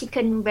the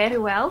chicken very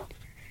well.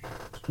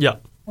 Yeah.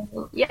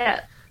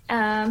 Yeah.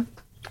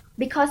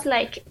 Because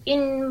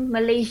in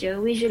Malaysia,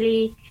 we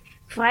usually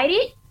fry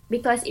it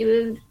because it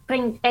will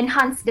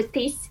enhance the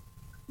taste.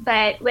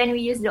 But when we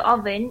use the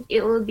oven,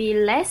 it will be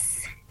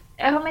less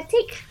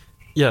aromatic,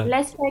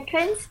 less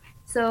fragrance.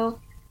 So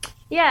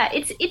yeah,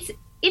 it's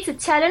a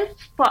challenge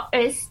for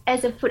us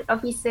as a food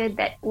officer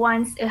that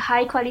wants a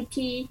high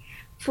quality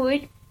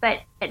food, but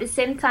at the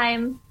same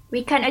time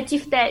we can't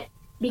achieve that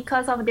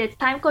because of the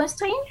time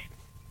constraint,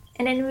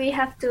 and then we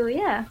have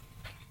to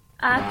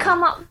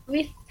come up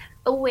with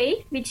a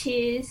way which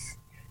is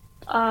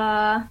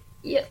oven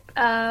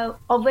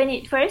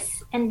it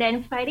first and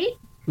then fry it.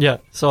 Yeah,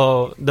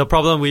 so the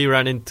problem we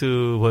ran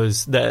into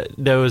was that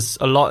there was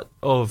a lot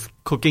of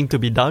cooking to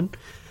be done,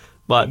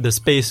 but the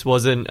space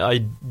wasn't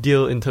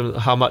ideal in terms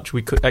of how much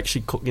we could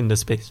actually cook in the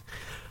space.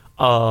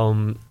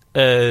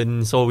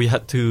 And so we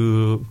had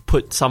to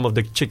put some of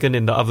the chicken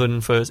in the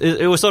oven first.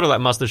 It was sort of like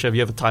MasterChef.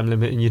 You have a time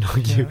limit, and you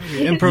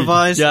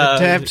improvise,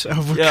 adapt,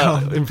 overcome.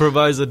 Yeah,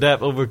 improvise,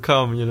 adapt,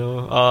 overcome.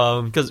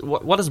 Because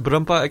what does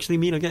berempah actually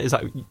mean again? Is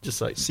that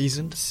just like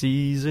seasoned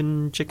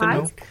chicken?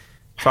 No?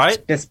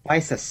 Fried? The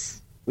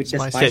spices. With the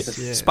spices.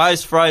 Yeah.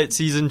 Spice fried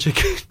seasoned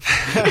chicken.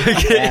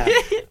 Okay. Yeah.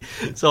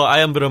 So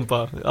ayam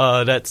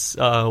berempah. That's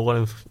one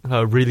of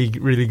a really,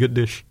 really good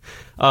dish.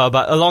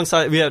 But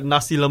alongside, we had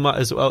nasi lemak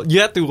as well. You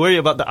had to worry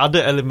about the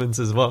other elements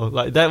as well.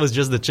 Like, that was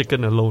just the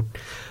chicken alone.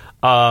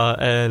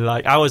 And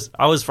like, I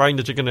was frying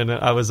the chicken, and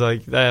I was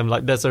like, damn,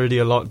 like, that's already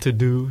a lot to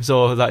do.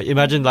 So like,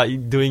 imagine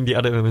like doing the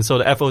other elements. So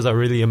the FOs are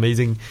really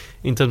amazing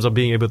in terms of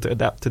being able to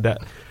adapt to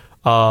that.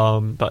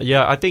 But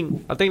yeah, I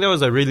think that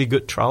was a really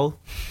good trial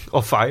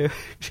of fire.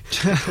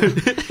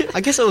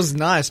 I guess it was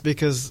nice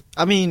because,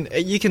 I mean,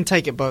 you can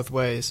take it both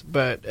ways,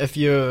 but if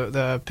you're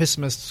the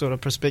pessimist sort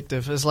of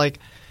perspective, it's like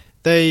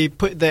they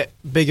put that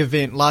big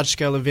event, large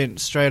scale event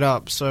straight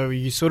up, so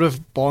you sort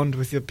of bond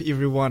with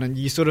everyone and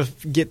you sort of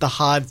get the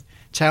hard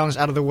challenge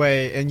out of the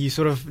way and you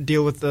sort of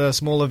deal with the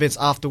small events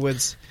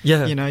afterwards.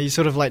 Yeah. You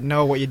sort of like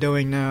know what you're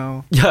doing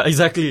now. Yeah,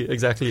 exactly.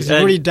 Because you've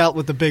already dealt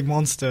with the big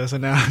monster, so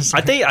now...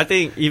 I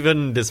think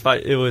even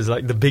despite it was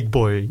like the big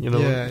boy,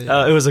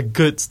 it was a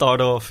good start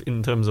off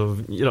in terms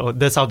of,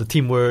 that's how the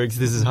team works,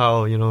 this is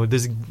how,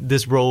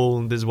 this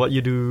role, this is what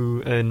you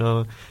do,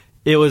 and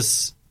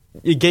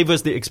it gave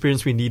us the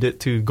experience we needed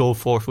to go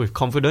forth with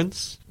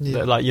confidence.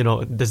 Yeah.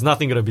 That, there's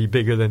nothing going to be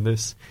bigger than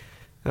this.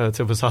 To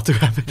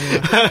happen.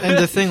 Yeah. And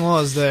the thing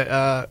was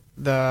that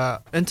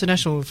the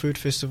International Food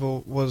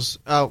Festival was...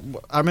 I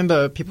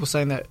remember people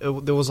saying that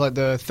there was like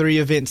the 3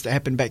 events that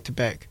happened back to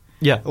back.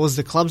 Yeah. It was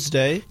the Clubs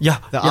Day, the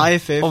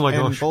IFF, and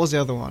what was the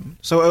other one?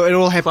 So it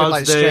all happened Clubs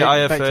like Day,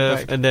 straight IFF, back to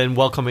back. And then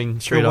welcoming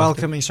straight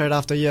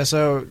after. Yeah,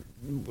 so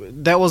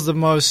that was the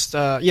most...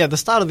 the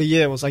start of the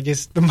year was, I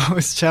guess, the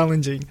most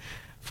challenging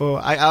for...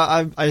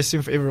 I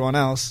assume for everyone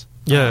else.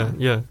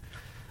 Yeah.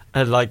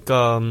 And like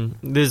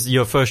this is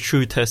your first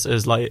true test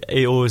as like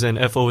AOs and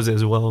FOs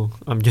as well,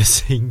 I'm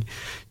guessing.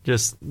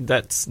 Just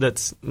that's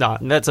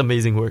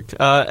amazing work.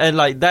 And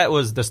like that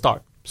was the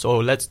start. So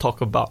let's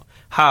talk about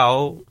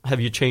how have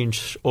you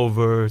changed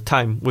over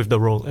time with the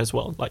role as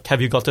well. Like,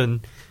 have you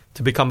gotten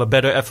to become a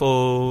better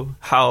FO?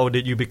 How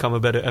did you become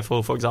a better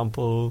FO, for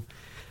example?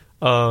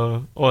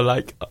 Or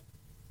like,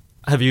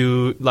 have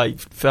you like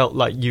felt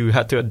like you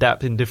had to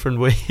adapt in different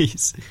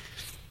ways?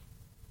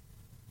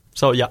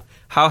 So yeah.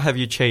 How have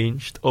you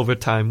changed over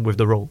time with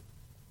the role?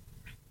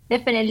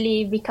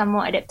 Definitely become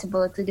more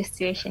adaptable to the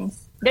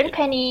situations. Don't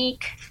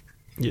panic.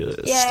 Yes.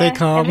 Yeah, stay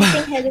calm.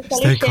 Everything has a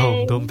solution. Stay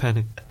calm. Don't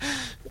panic.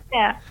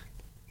 Yeah.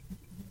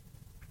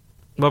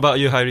 What about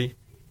you, Hairi?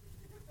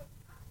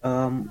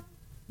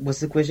 What's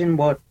the question?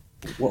 What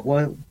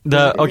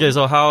okay,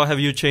 so how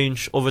have you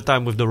changed over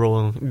time with the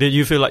role? Did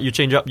you feel like you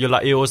changed up your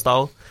like AO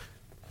style?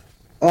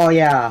 Oh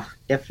yeah,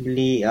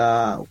 definitely.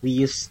 We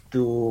used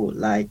to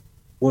like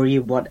worry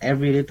about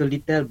every little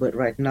detail, but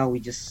right now we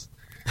just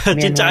we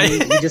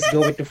just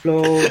go with the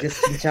flow,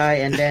 just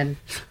chincai, and then.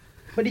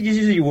 But it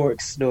usually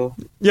works though.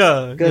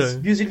 Yeah. Because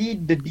usually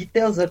the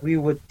details that we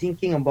were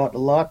thinking about a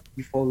lot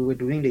before we were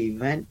doing the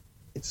event,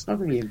 it's not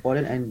really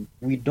important, and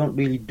we don't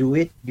really do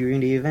it during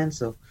the event.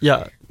 So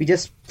we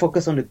just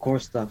focus on the core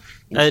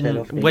stuff instead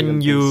of the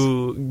when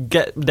you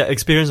get that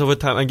experience over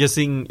time, I'm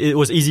guessing it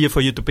was easier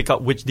for you to pick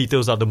up which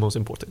details are the most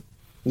important.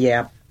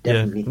 Yeah.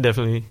 Definitely. Yeah,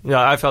 definitely.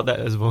 Yeah, I felt that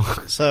as well.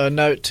 So,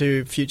 note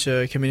to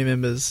future community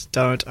members: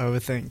 don't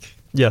overthink.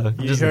 Yeah,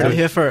 you heard it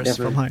here first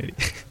definitely. from Heidi.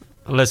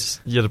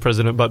 Unless you're the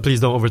president, but please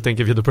don't overthink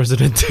if you're the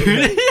president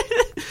too.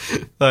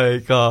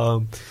 Like,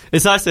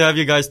 it's nice to have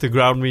you guys to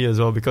ground me as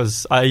well,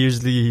 because I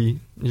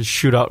usually just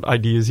shoot out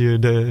ideas here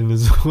and there,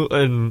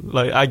 and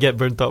like I get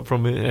burnt out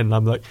from it, and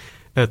I'm like,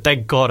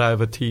 thank God I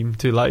have a team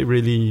to like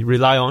really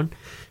rely on.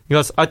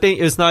 Because I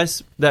think it's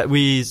nice that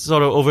we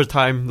sort of over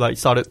time like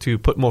started to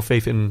put more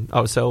faith in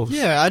ourselves.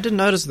 Yeah, I did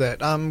notice that.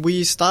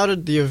 We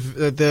started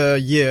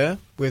the year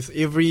with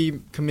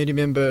every committee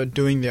member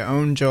doing their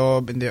own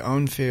job in their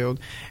own field.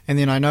 And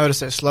then I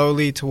noticed that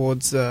slowly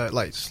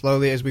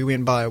slowly as we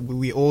went by,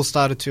 we all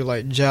started to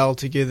like gel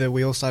together.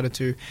 We all started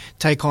to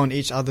take on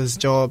each other's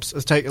jobs,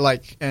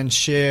 and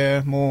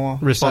share more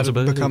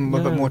responsibility, become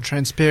a bit more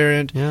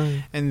transparent.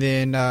 Yeah. And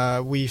then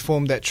we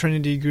formed that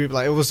Trinity group.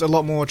 Like, it was a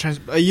lot more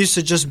it used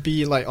to just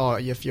be like, oh,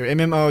 if you're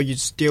MMO, you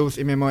just deal with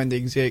MMO and the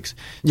execs.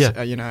 Yeah.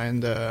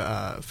 And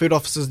the food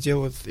officers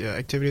deal with the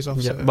activities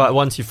officer. Yeah, but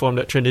once you formed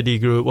that Trinity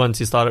group, once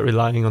you started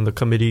relying on the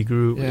committee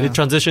group, it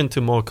transitioned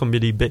to more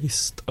committee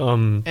based.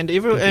 And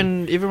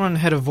everyone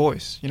had a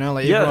voice.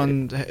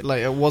 Everyone,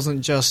 it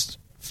wasn't just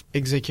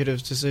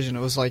executive's decision.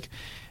 It was like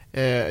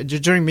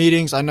during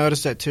meetings, I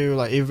noticed that too.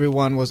 Like,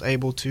 everyone was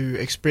able to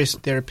express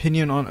their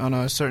opinion on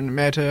a certain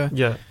matter.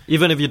 Yeah,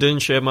 even if you didn't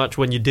share much,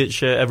 when you did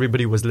share,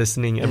 everybody was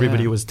listening.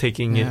 Everybody was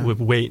taking it with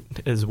weight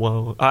as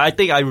well. I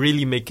think I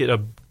really make it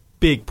a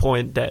big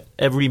point that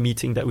every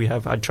meeting that we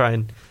have, I try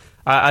and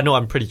I know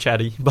I'm pretty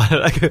chatty, but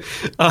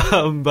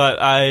but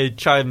I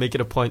try and make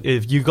it a point.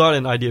 If you got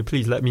an idea,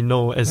 please let me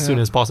know as soon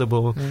as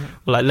possible. Yeah.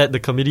 Like, let the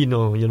committee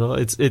know.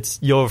 It's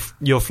your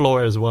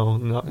floor as well,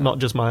 not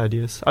just my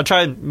ideas. I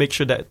try and make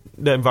sure that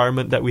the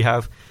environment that we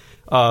have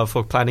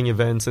for planning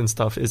events and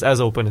stuff is as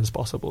open as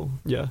possible.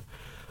 Yeah,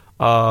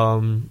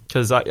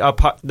 because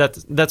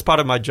that's part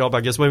of my job,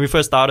 I guess. When we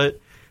first started,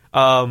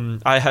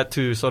 I had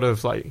to sort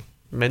of like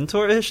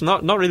mentor-ish,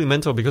 not really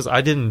mentor, because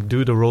I didn't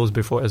do the roles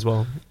before as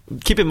well.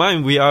 Keep in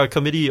mind, we are a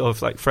committee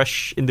of like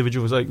fresh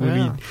individuals. Like,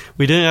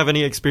 we didn't have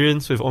any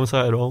experience with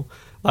OMSA at all.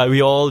 Like,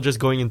 we all just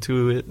going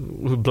into it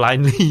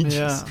blindly.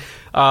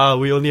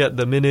 We only had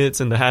the minutes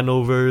and the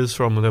handovers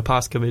from the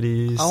past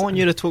committees. I want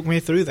you to talk me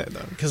through that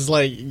though, because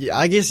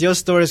I guess your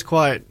story is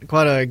quite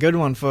a good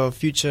one for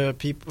future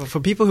people, for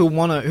people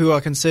who are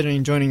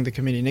considering joining the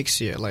committee next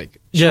year. Like,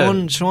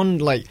 Sean,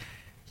 like,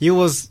 He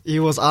was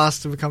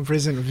asked to become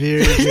president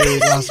very, very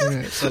last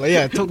minute. So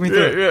talk me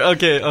through it.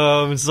 Okay,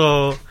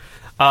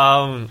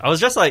 I was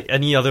just like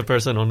any other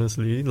person,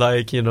 honestly.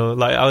 Like,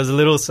 I was a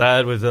little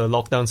sad with the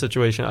lockdown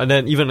situation. And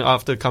then even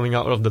after coming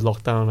out of the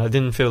lockdown, I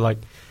didn't feel like,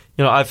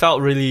 I felt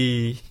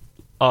really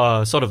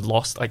sort of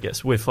lost, I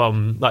guess, with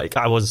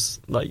I was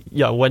like,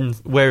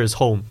 where is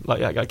home?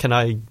 Like,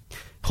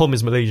 home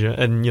is Malaysia,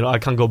 and I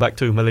can't go back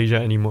to Malaysia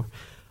anymore.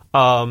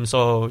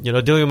 So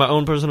dealing with my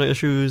own personal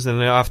issues,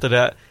 and then after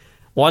that,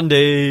 one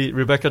day,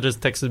 Rebecca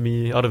just texted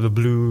me out of the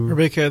blue.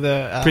 Rebecca,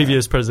 the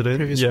previous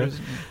president.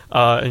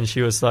 And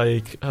she was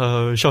like,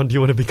 Sean, do you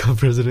want to become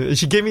president? And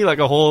she gave me like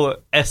a whole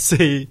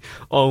essay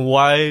on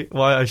why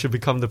I should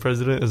become the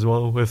president as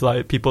well, with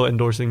like people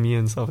endorsing me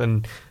and stuff.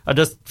 And I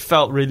just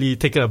felt really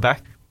taken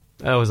aback.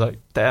 I was like,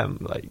 damn,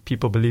 like,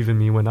 people believe in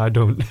me when I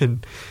don't.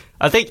 And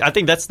I think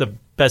that's the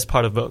best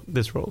part about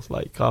this role.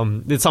 Like,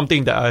 it's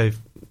something that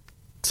I've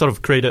sort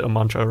of created a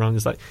mantra around.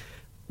 It's like,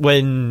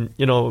 when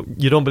you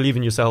don't believe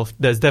in yourself,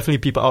 there's definitely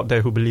people out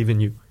there who believe in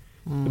you,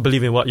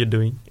 believe in what you're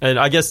doing. And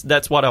I guess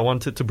that's what I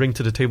wanted to bring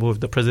to the table with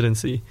the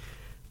presidency.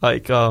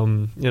 Like,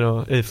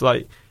 if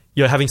like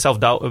you're having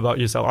self-doubt about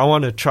yourself, I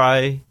want to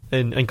try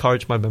and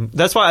encourage my members.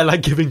 That's why I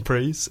like giving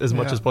praise as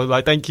much as possible.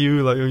 Like, thank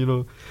you. Like,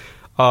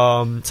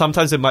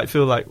 sometimes it might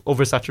feel like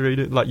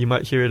oversaturated, like you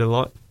might hear it a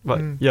lot, but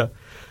when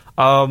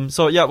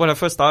I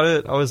first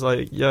started, I was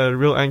like,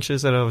 real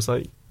anxious, and I was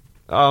like,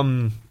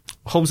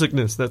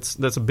 homesickness, that's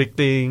a big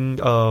thing.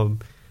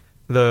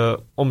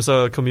 The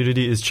OMSA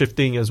community is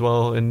shifting as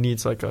well and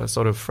needs like a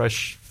sort of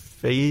fresh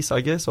face,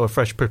 I guess, or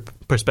fresh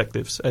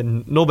perspectives.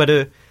 And no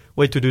better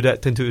way to do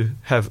that than to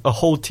have a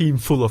whole team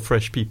full of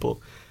fresh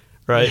people,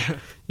 right?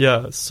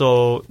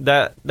 So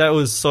that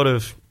was sort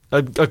of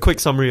a quick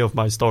summary of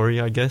my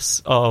story, I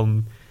guess.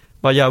 But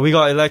we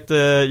got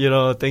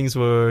elected, things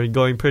were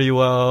going pretty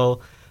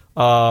well,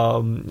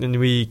 and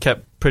we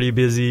kept pretty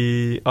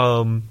busy,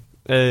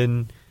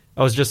 and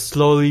I was just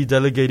slowly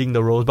delegating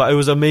the roles. But it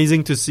was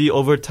amazing to see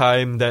over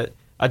time that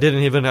I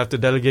didn't even have to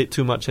delegate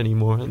too much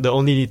anymore. The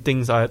only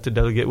things I had to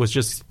delegate was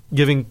just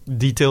giving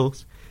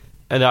details,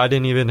 and I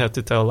didn't even have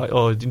to tell, like,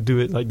 oh, do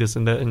it like this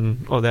and that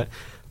and all that.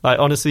 Like,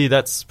 honestly,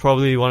 that's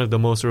probably one of the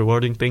most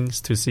rewarding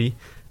things to see,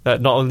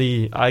 that not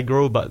only I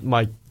grow, but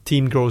my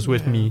team grows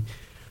with me.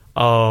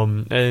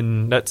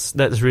 And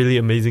that's really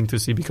amazing to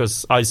see,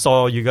 because I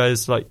saw you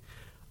guys, like,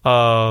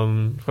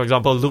 for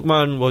example,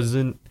 Lukman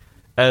wasn't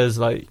as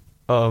like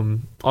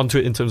onto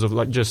it in terms of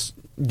like just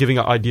giving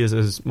out ideas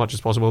as much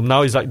as possible.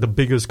 Now he's like the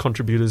biggest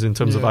contributors in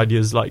terms of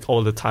ideas, like,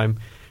 all the time,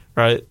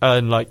 right?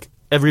 And like,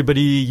 everybody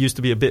used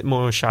to be a bit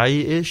more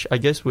shy-ish, I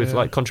guess, with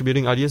like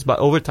contributing ideas, but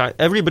over time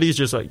everybody's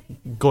just like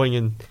going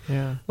in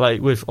like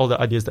with all the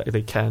ideas that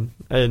they can,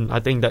 and I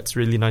think that's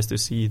really nice to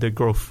see the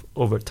growth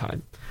over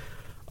time.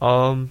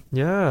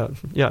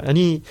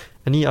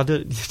 Any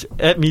other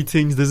at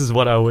meetings, this is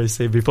what I always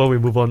say before we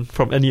move on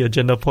from any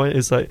agenda point.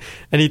 It's like,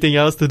 anything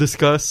else to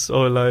discuss,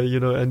 or like,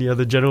 any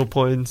other general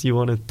points you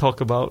want to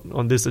talk about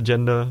on this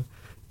agenda,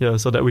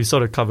 so that we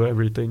sort of cover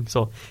everything.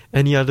 So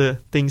any other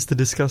things to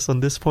discuss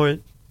on this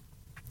point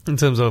in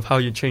terms of how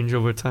you change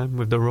over time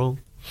with the role?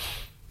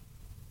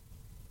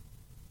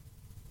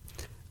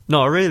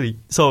 No, really.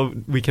 So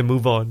we can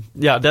move on.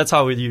 Yeah, that's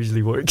how it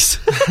usually works.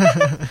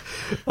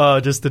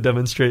 Just to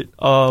demonstrate.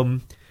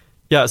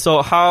 Yeah,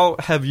 so how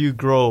have you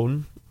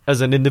grown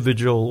as an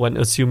individual when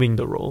assuming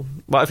the role?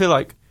 But I feel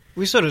like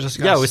we sort of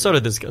discussed. Yeah, we sort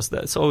of discussed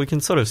that, so we can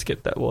sort of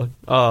skip that one.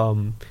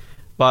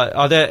 But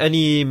are there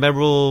any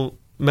memorable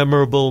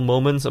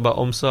moments about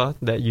OMSA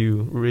that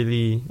you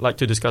really like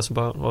to discuss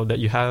about, or that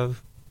you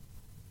have?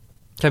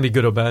 Can be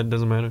good or bad,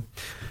 doesn't matter.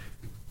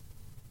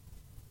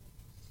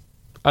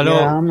 I know.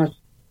 Yeah, I'm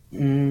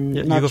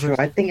not sure.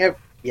 I think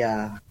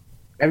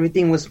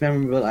everything was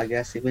memorable. I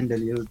guess even the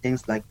little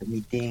things like the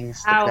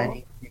meetings, the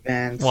planning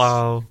events.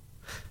 Wow.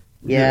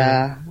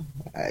 Yeah,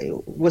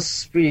 it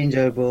was pretty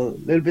enjoyable.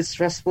 A little bit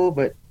stressful,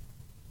 but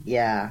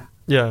yeah,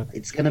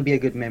 it's gonna be a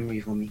good memory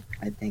for me,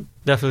 I think.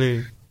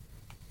 Definitely.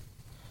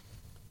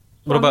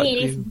 What for about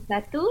me, you? it's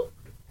Bersatu.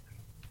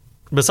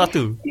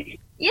 Bersatu?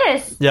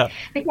 Yes. Yeah.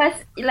 Because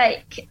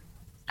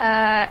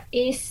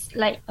it's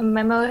like a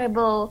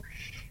memorable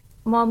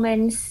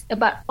moments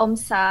about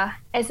OMSA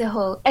as a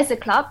whole, as a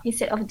club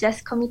instead of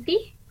just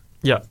committee.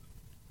 Yeah.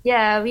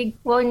 Yeah, we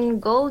won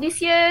gold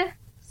this year.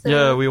 So,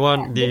 yeah, we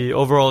won the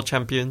overall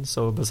champion.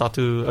 So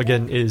Bersatu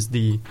again is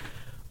the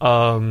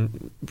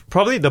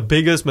probably the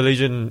biggest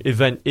Malaysian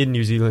event in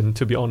New Zealand,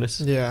 to be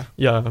honest. Yeah.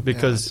 Yeah,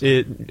 because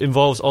it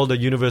involves all the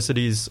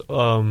universities'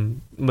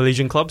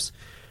 Malaysian clubs.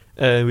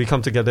 And we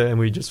come together and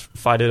we just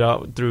fight it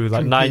out through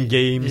 9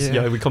 games.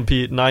 Yeah, we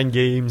compete 9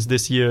 games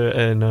this year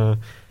and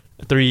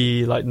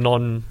 3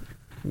 non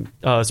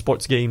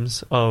sports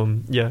games.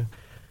 Fahim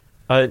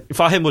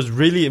was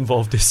really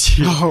involved this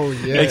year. Oh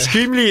yeah,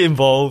 extremely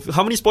involved.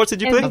 How many sports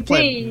did you play? I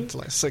played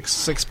like six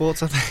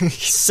sports, I think.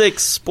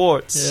 6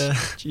 sports. Yeah.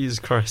 Jesus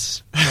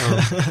Christ.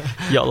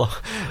 Ya Allah.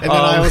 And then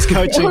I was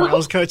coaching. I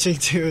was coaching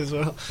too as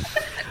well.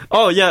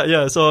 Oh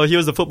yeah. So he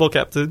was the football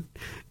captain.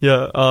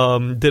 Yeah.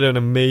 Did an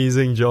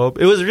amazing job.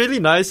 It was really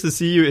nice to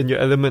see you in your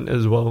element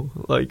as well.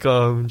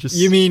 Just.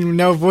 You mean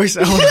no voice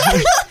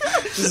element?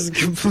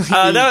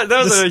 That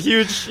was a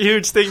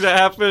huge thing that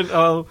happened.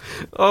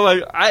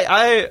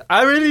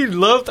 I really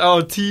loved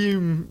our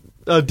team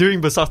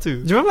during Bersatu. Do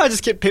you remember I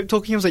just kept pep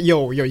talking? I was like,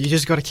 yo, you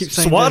just got to keep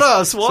saying Swara.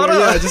 this.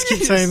 Yeah, just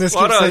keep saying this.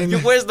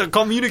 Where's the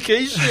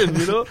communication,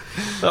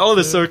 all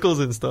the circles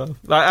and stuff.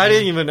 I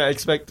didn't even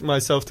expect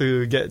myself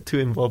to get too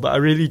involved, but I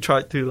really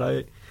tried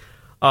to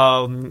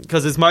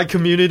because it's my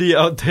community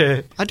out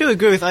there. I do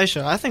agree with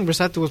Aisha. I think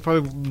Bersatu was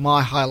probably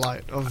my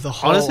highlight of the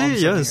whole. Honestly,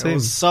 yeah, same. It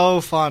was so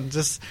fun.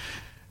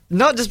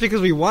 Not just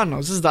because we won. It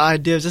was just the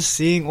idea of just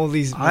seeing all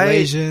these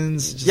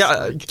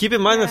Malaysians. Keep in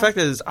mind the fact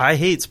that I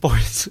hate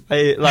sports.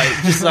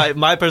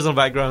 My personal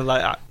background.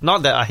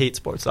 Not that I hate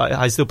sports.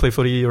 I still play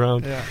footy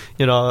around. Yeah.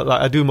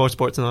 I do more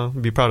sports now.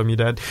 Be proud of me,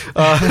 Dad.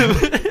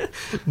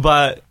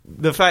 But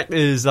the fact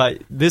is,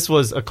 this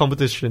was a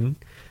competition,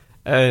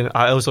 and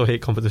I also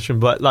hate competition.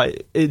 But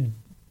it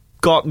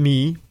got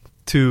me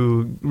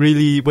to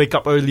really wake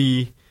up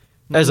early.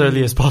 As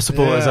early as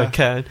possible as I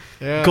can.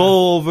 Yeah.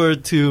 Go over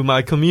to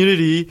my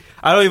community.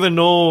 I don't even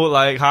know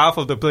half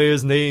of the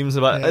players' names,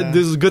 but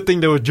this is a good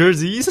thing there were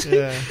jerseys.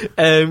 Yeah.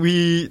 And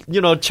we,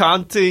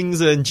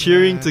 chantings and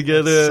cheering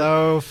together.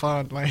 So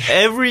fun.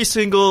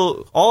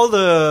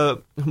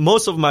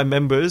 Most of my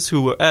members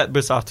who were at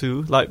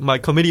Bersatu, my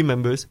committee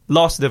members,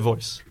 lost their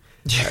voice.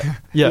 Yeah.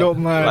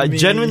 I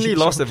genuinely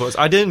lost their voice.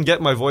 I didn't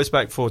get my voice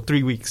back for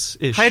 3 weeks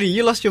ish. Heidi,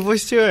 you lost your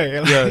voice too,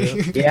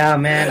 eh? Yeah,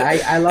 man.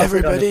 I lost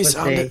Everybody it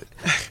on the first day.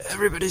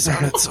 Everybody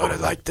sounded sort of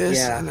like this,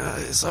 and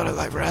it's sort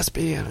of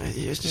raspy, and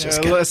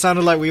it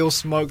sounded like we all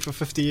smoked for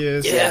 50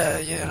 years.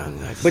 Yeah.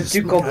 But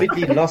you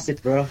completely lost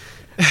it, bro.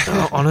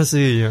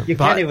 Honestly, you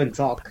can't even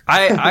talk.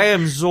 I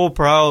am so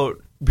proud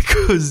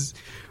because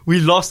we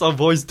lost our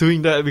voice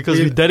doing that because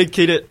we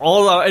dedicated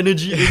all our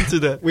energy into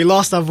that. We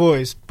lost our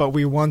voice, but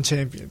we won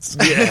champions.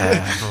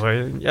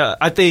 Yeah,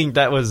 I think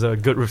that was a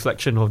good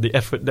reflection of the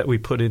effort that we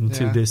put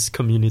into this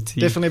community.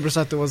 Definitely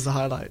Bersatu was the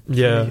highlight.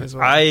 Yeah, as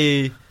well.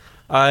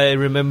 I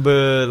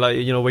remember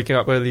waking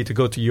up early to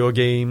go to your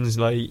games,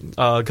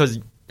 because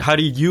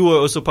Hari, you were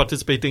also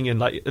participating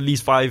in at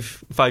least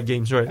five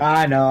games,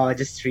 right? No,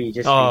 just 3.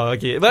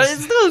 Okay, but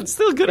it's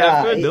still good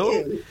effort,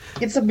 though.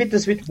 It's a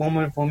bittersweet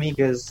moment for me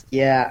because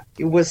it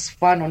was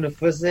fun on the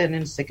first day, and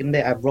then second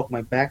day I broke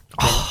my back.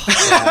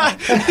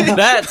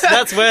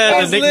 That's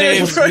where the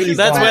nickname. Really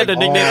that's where the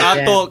nickname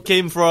Atok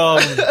came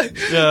from.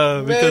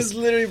 Yeah, because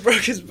literally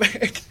broke his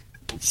back.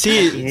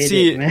 See,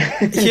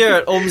 here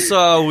at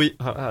OMSA,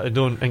 I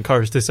don't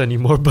encourage this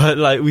anymore,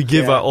 but we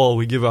give our all.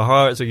 We give our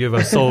hearts, we give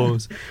our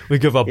souls, we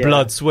give our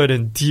blood, sweat,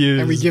 and tears.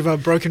 And we give our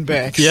broken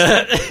backs.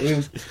 Yeah.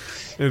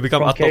 We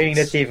become From carrying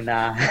the team,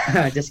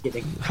 just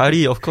kidding.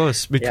 Hari, of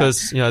course,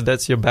 because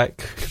that's your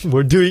back.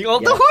 We're doing all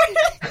the work.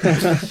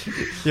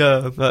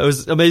 Yeah, it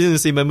was amazing to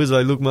see members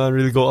like Lukman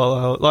really go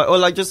all out.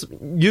 Like just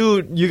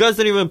you guys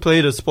didn't even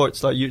play the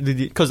sports like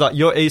because like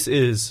your ace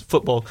is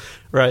football,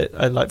 right?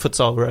 And like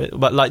futsal, right?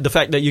 But like the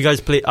fact that you guys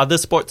played other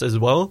sports as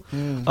well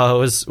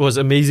was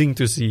amazing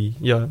to see.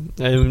 Yeah,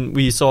 and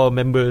we saw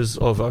members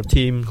of our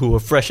team who were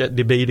fresh at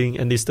debating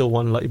and they still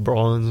won like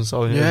bronze and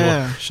so.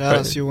 Yeah, shout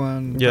out to you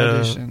one.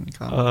 Yeah.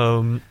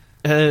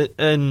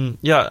 And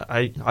yeah,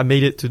 I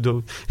made it to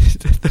the.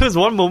 There was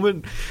one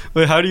moment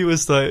where Harry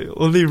was like,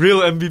 "Only real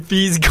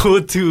MVPs go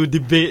to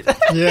debate."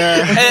 Yeah,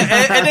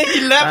 and then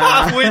he left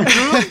halfway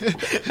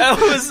through. I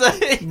was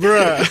like,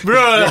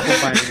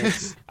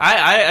 "Bruh."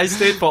 I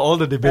stayed for all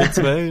the debates,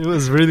 man. It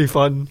was really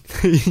fun,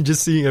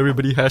 just seeing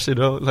everybody hash it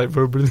out like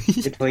verbally.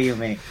 Good for you,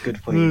 mate. Good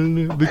for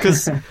you.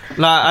 Because,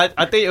 like,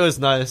 I think it was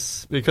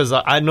nice because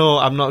I know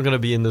I'm not gonna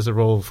be in this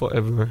role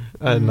forever,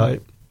 and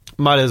like,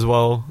 might as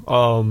well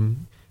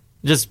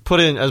just put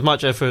in as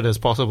much effort as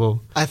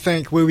possible. I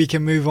think where we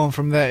can move on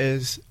from that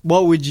is,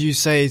 what would you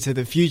say to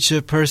the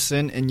future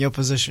person in your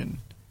position?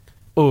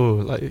 Oh,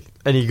 like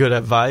any good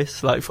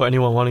advice, like for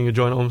anyone wanting to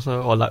join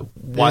OMSA, or like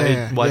why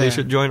they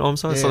should join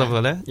OMSA, something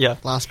like that. Yeah.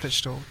 Last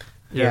pitch talk.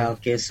 Yeah.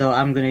 Okay. So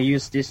I'm gonna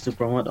use this to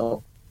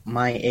promote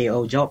my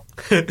AO job.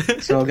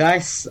 So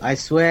guys, I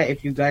swear,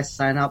 if you guys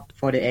sign up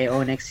for the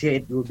AO next year,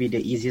 it will be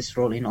the easiest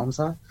role in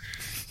OMSA.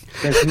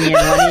 Because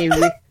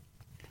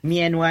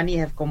me and Wani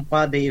have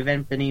compiled the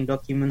event planning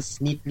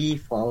documents neatly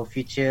for our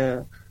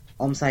future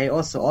OMSA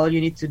AO. So all you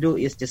need to do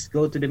is just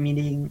go to the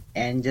meeting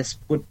and just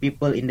put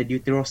people in the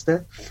duty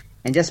roster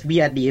and just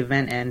be at the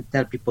event and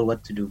tell people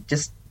what to do.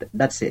 Just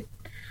that's it.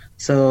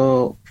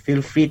 So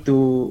feel free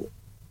to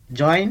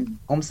join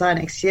OMSA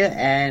next year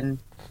and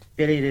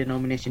fill in the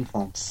nomination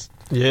forms.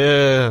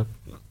 Yeah.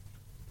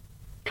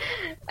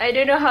 I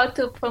don't know how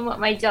to promote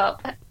my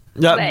job.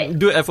 Yeah,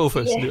 do FO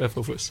first. Yeah. Do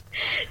FO first.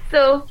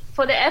 So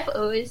for the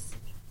FOs,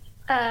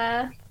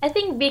 I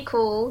think be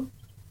cool.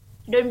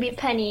 Don't be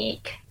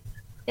panic.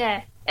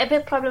 Yeah, every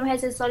problem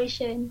has a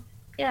solution.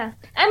 Yeah,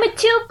 I'm a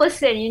chill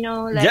person, you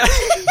know. Like,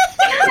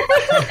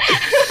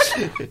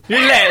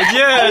 relax,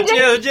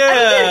 chill.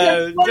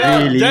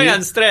 Really?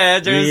 Jangan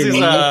stress, jangan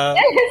susah.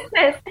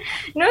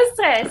 No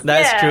stress.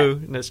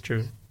 That's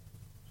true.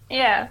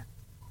 Yeah.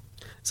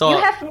 So you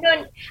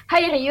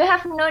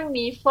have known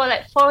me for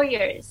like 4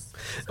 years.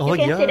 You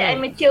can say that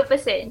I'm a chill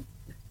person.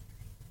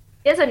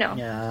 Yes or no?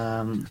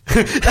 Yes,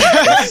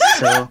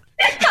 so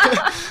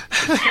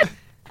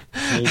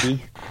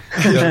maybe.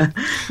 Yeah.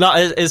 No,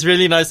 it's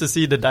really nice to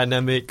see the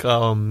dynamic.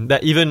 That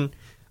even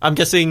I'm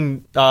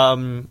guessing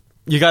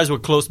you guys were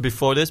close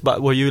before this,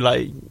 but were you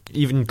like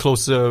even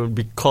closer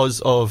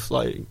because of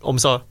like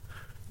OMSA?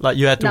 Like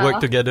you had to work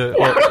together.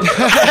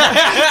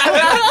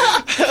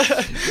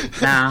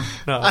 Nah.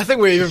 I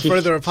think we're even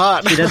further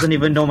apart. She doesn't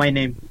even know my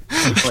name.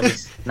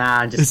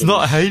 Nah, just it's kidding.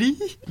 not Heidi.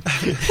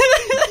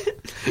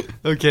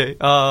 Okay.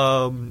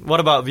 What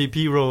about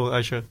VP role,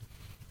 Aisha?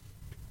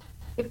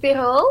 VP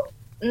role?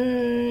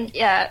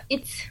 Yeah,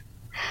 it's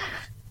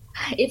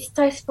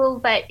stressful,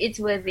 but it's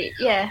worth it.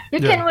 Yeah, you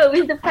can work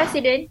with the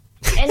president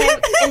and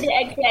the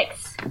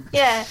execs.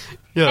 Yeah.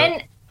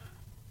 And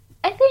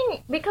I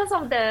think because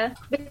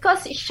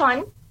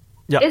Sean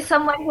is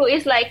someone who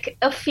is like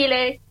a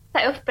filler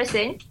type of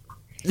person.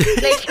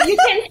 Like you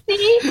can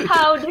see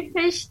how the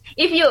fish.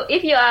 If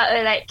you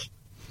are like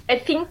a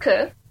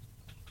thinker.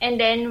 And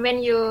then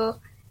when you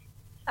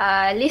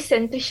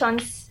listen to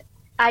Sean's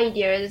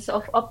ideas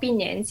of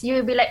opinions, you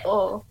will be like,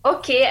 oh,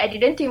 okay, I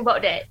didn't think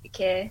about that.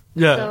 Okay.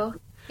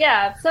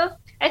 Yeah. So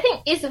I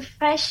think it's a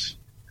fresh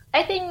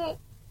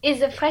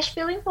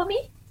feeling for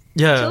me.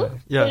 Yeah. Too,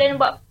 to learn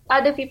about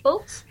other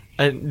people.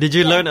 And did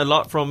you learn a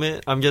lot from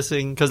it? I'm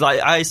guessing because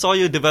I saw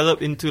you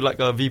develop into like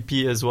a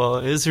VP as well.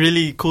 It's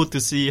really cool to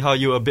see how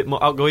you're a bit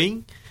more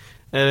outgoing.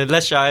 And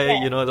less shy,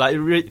 you know,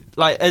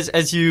 like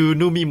as you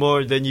knew me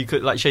more, then you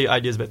could like share your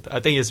ideas better. I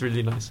think it's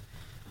really nice.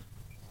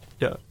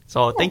 Yeah.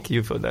 So thank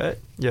you for that.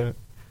 Yeah.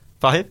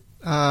 Fahid?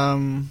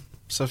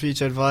 So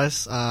future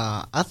advice,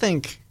 I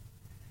think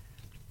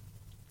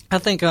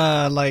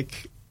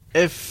like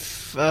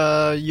if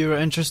you're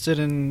interested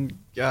in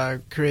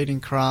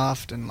creating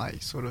craft and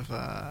like sort of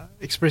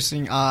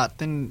expressing art,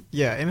 then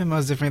MMO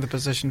is definitely the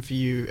position for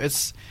you.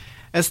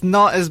 It's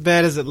not as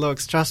bad as it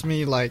looks. Trust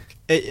me. Like,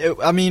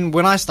 I mean,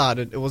 when I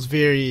started, it was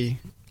very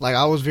Like,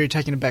 I was very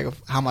taken aback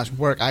of how much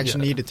work I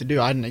actually needed to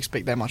do. I didn't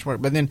expect that much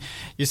work. But then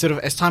you sort of,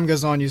 as time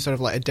goes on, you sort of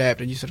like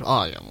adapt and you sort of,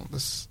 oh yeah, well,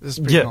 this is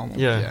pretty normal.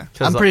 Yeah.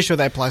 I'm pretty sure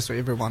that applies to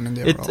everyone in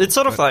their role. It's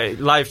sort of like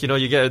life, you know,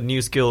 you get a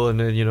new skill and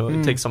then, you know,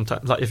 it takes some time.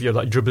 Like if you're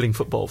like dribbling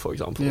football, for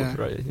example,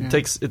 right? It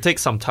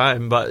takes some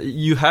time, but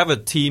you have a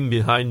team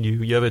behind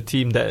you. You have a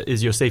team that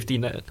is your safety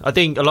net. I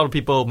think a lot of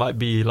people might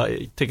be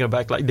like taken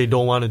aback, like they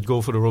don't want to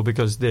go for the role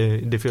because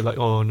they feel like,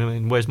 oh no,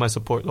 man, where's my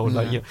support? Or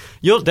like,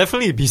 you'll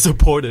definitely be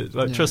supported.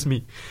 Like, trust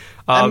me.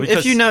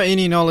 If you know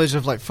any knowledge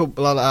of like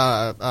football,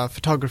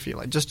 photography,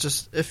 like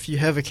just if you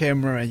have a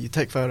camera and you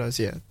take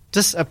photos,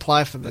 just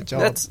apply for the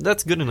job.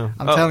 That's good enough.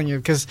 I'm telling you,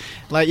 because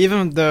like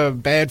even the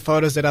bad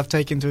photos that I've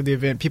taken to the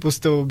event, people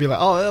still will be like,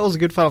 "Oh, that was a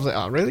good photo." I was like,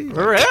 "Oh, really?"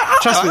 Like,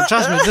 trust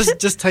me,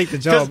 just take the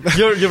job.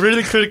 You're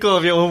really critical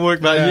of your own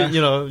work, but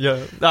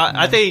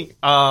I think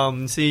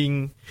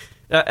seeing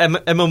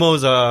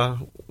MMOs are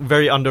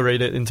very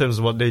underrated in terms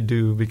of what they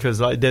do, because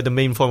like they're the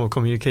main form of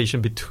communication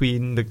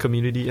between the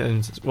community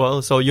and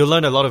well, so you'll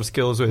learn a lot of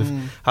skills with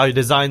how you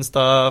design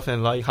stuff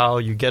and like how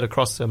you get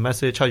across a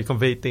message, how you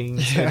convey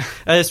things, and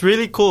it's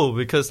really cool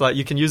because like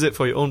you can use it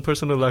for your own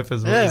personal life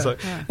as well. It's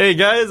like, hey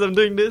guys, I'm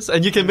doing this,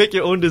 and you can make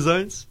your own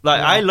designs.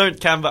 Like I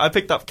learned Canva, I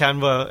picked up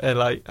Canva, and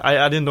like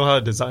I didn't know how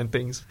to design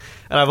things,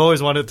 and I've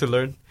always wanted to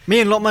learn. Me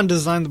and Lokman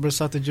designed the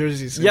Bersatu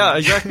jerseys. Yeah,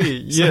 exactly.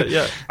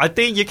 Yeah. I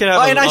think you can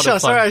have and a Aisha, lot of fun.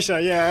 sorry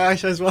Aisha. Yeah,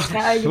 Aisha as well.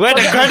 Where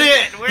the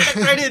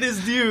credit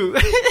is due.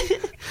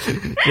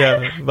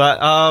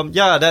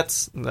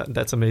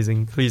 That's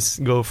amazing. Please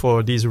go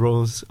for these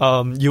roles.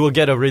 You will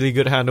get a really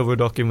good handover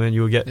document.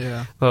 You will get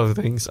a lot of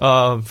things.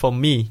 For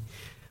me,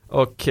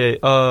 okay.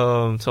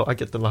 So I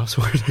get the last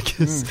word, I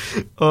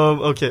guess.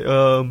 Okay.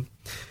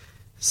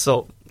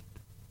 So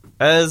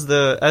as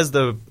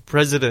the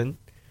president,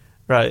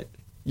 right?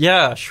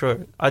 Yeah,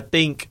 sure. I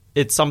think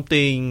it's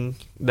something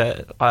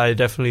that I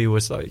definitely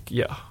was like,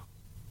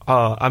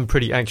 I'm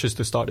pretty anxious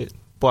to start it.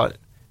 But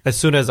as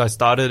soon as I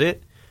started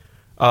it,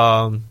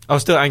 I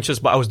was still anxious,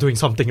 but I was doing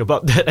something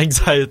about that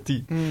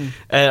anxiety. And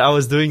I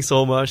was doing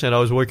so much, and I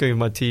was working with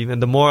my team.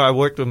 And the more I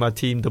worked with my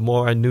team, the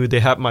more I knew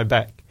they had my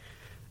back.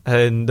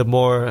 And the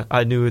more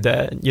I knew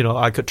that,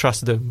 I could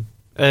trust them.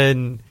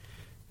 And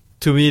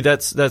to me,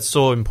 that's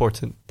so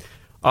important.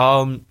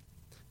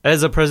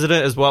 As a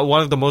president as well,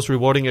 one of the most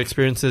rewarding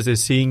experiences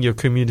is seeing your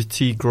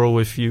community grow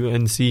with you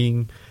and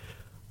seeing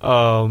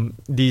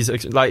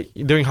like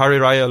during Hari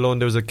Raya alone,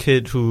 there was a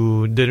kid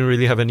who didn't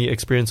really have any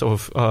experience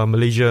of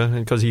Malaysia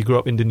because he grew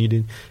up in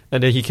Dunedin,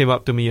 and then he came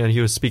up to me and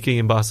he was speaking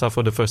in Bahasa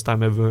for the first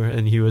time ever,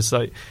 and he was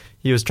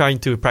trying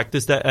to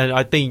practice that, and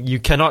I think you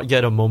cannot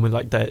get a moment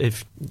like that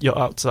if you're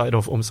outside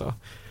of OMSA.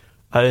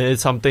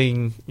 It's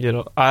something,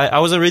 I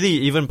wasn't really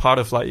even part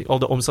of like all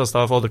the OMSA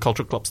stuff, all the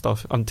culture club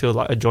stuff until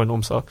like I joined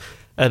OMSA,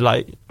 and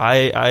like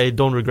I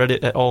don't regret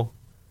it at all,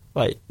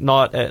 like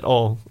not at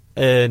all.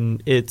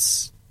 And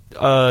it's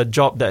a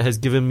job that has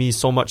given me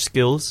so much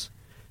skills,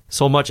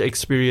 so much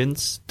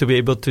experience to be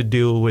able to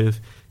deal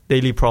with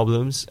daily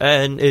problems.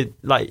 And it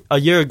like a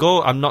year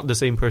ago, I'm not the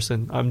same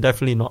person. I'm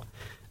definitely not.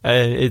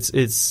 And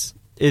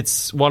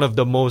it's one of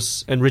the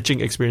most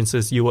enriching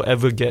experiences you will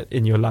ever get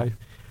in your life.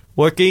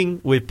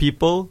 Working with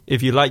people,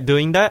 if you like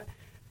doing that,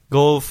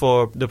 go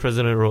for the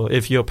president role.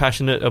 If you're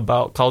passionate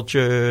about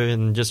culture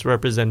and just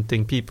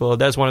representing people,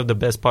 that's one of the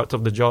best parts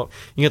of the job.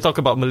 You can talk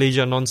about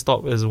Malaysia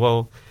non-stop as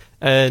well.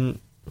 And,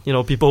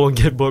 people won't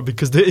get bored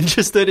because they're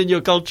interested in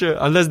your culture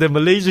unless they're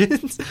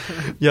Malaysians.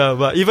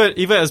 But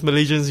even as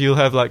Malaysians, you'll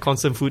have like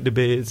constant food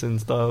debates and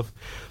stuff.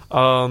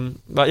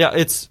 But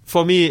yeah,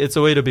 for me, it's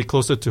a way to be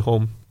closer to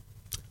home.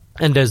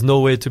 And there's no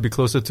way to be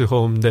closer to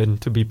home than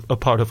to be a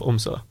part of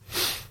OMSA.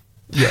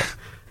 Yeah,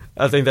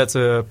 I think that's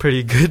a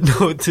pretty good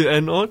note to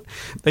end on.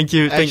 Thank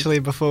you. Actually,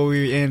 before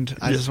we end,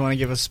 I just want to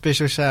give a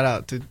special shout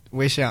out to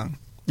Wei Xiang.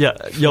 Yeah,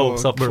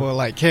 for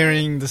like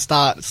carrying the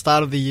start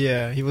of the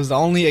year. He was the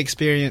only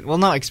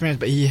not experienced,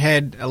 but he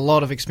had a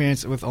lot of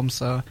experience with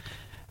OMSA.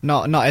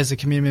 Not as a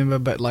community member,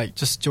 but like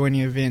just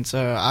joining events.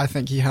 So I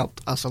think he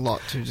helped us a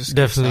lot to just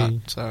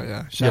definitely. So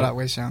yeah, shout out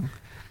Wei Xiang.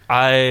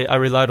 I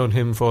relied on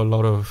him for a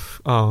lot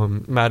of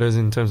matters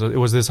in terms of, it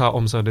was this how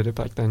OMSA did it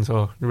back then.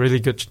 So really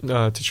good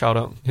to shout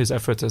out his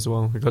efforts as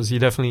well, because he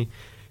definitely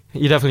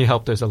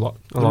helped us a lot.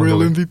 The real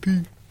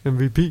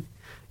MVP.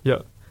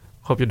 Yeah.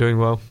 Hope you're doing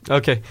well.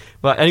 Okay.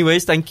 But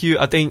anyways, thank you.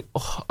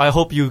 I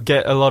hope you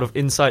get a lot of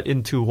insight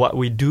into what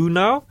we do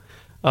now.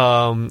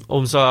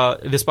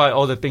 OMSA, despite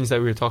all the things that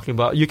we were talking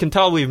about, you can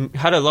tell we've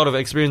had a lot of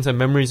experience and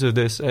memories with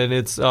this, and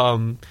it's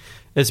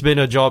been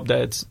a job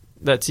that's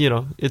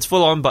it's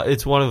full on, but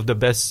it's one of the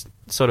best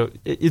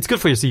it's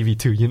good for your CV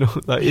too,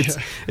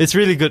 it's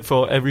really good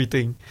for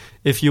everything.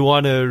 If you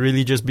want to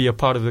really just be a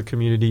part of the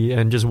community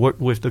and just work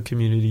with the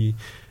community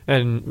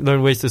and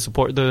learn ways to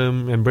support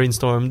them and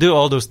brainstorm, do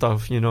all those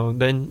stuff,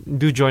 then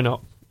do join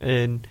up,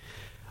 and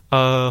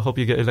hope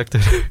you get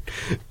elected.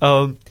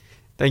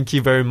 Thank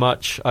you very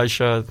much,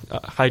 Aisha,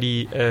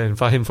 Heidi, and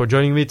Fahim for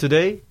joining me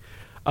today.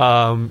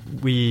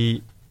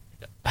 We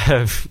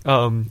have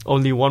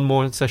only one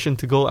more session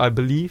to go, I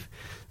believe.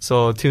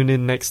 So tune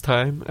in next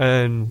time,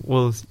 and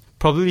we'll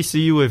probably see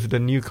you with the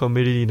new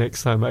committee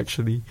next time,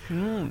 actually.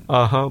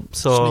 So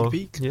sneak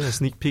peek. Yeah,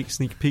 sneak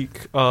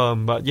peek.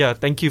 But yeah,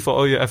 thank you for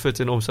all your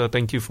efforts in OMSA.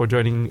 Thank you for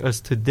joining us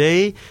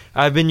today.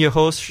 I've been your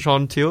host,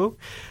 Sean Teo,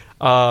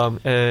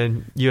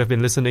 and you have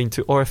been listening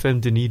to ORFM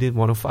Dunedin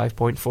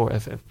 105.4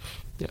 FM.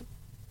 Yeah.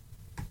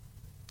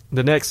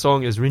 The next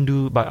song is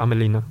Rindu by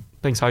Amelina.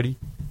 Thanks, Heidi.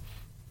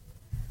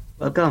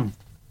 Welcome.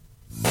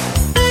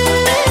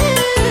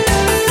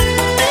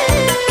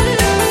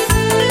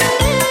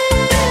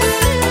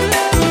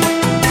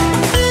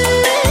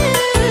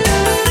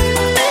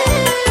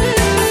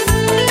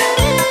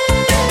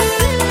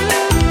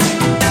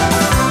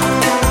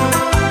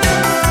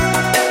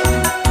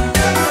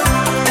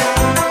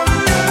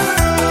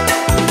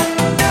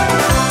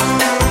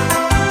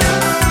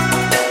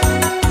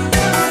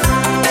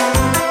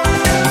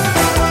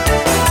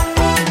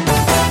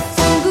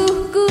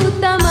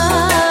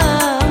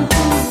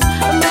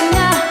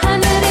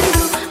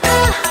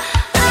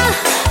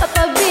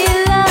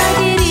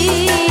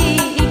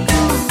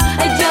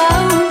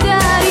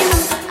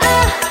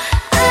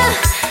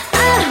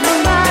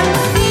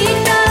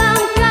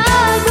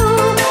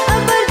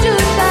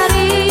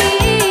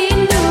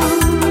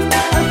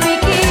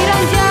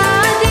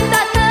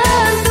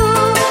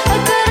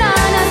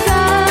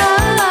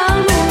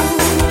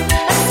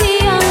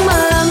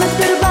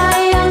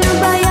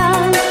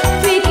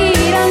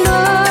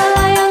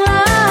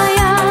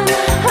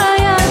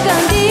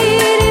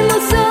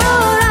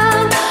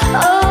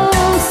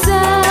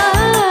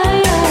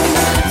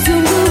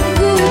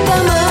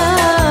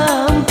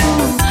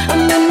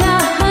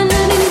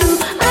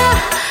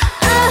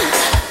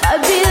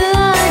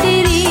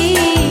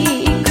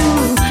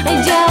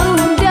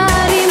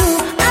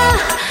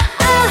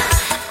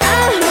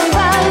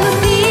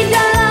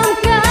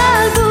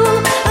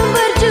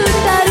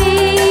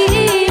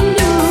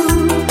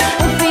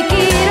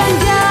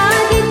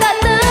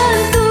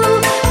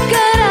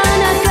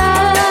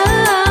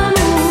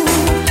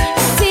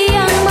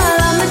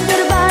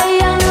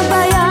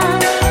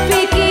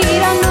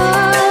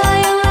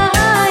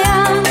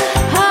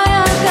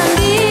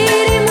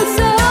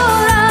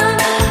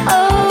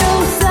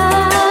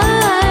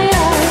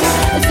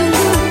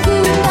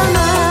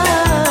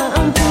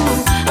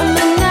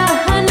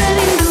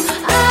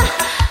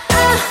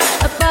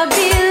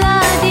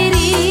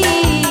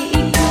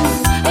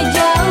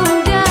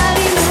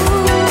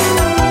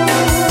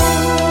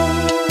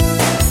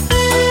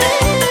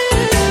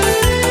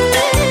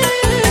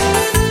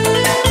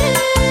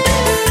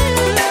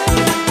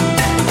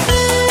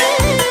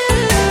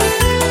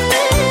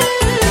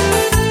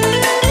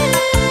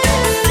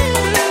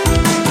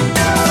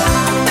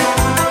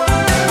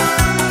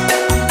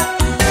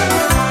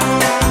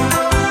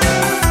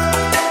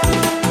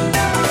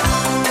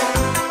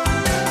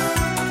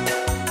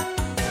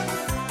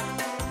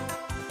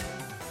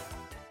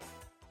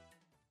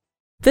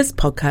 This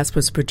podcast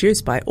was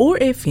produced by OAR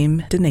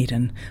FM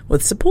Dunedin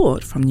with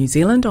support from New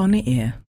Zealand On Air.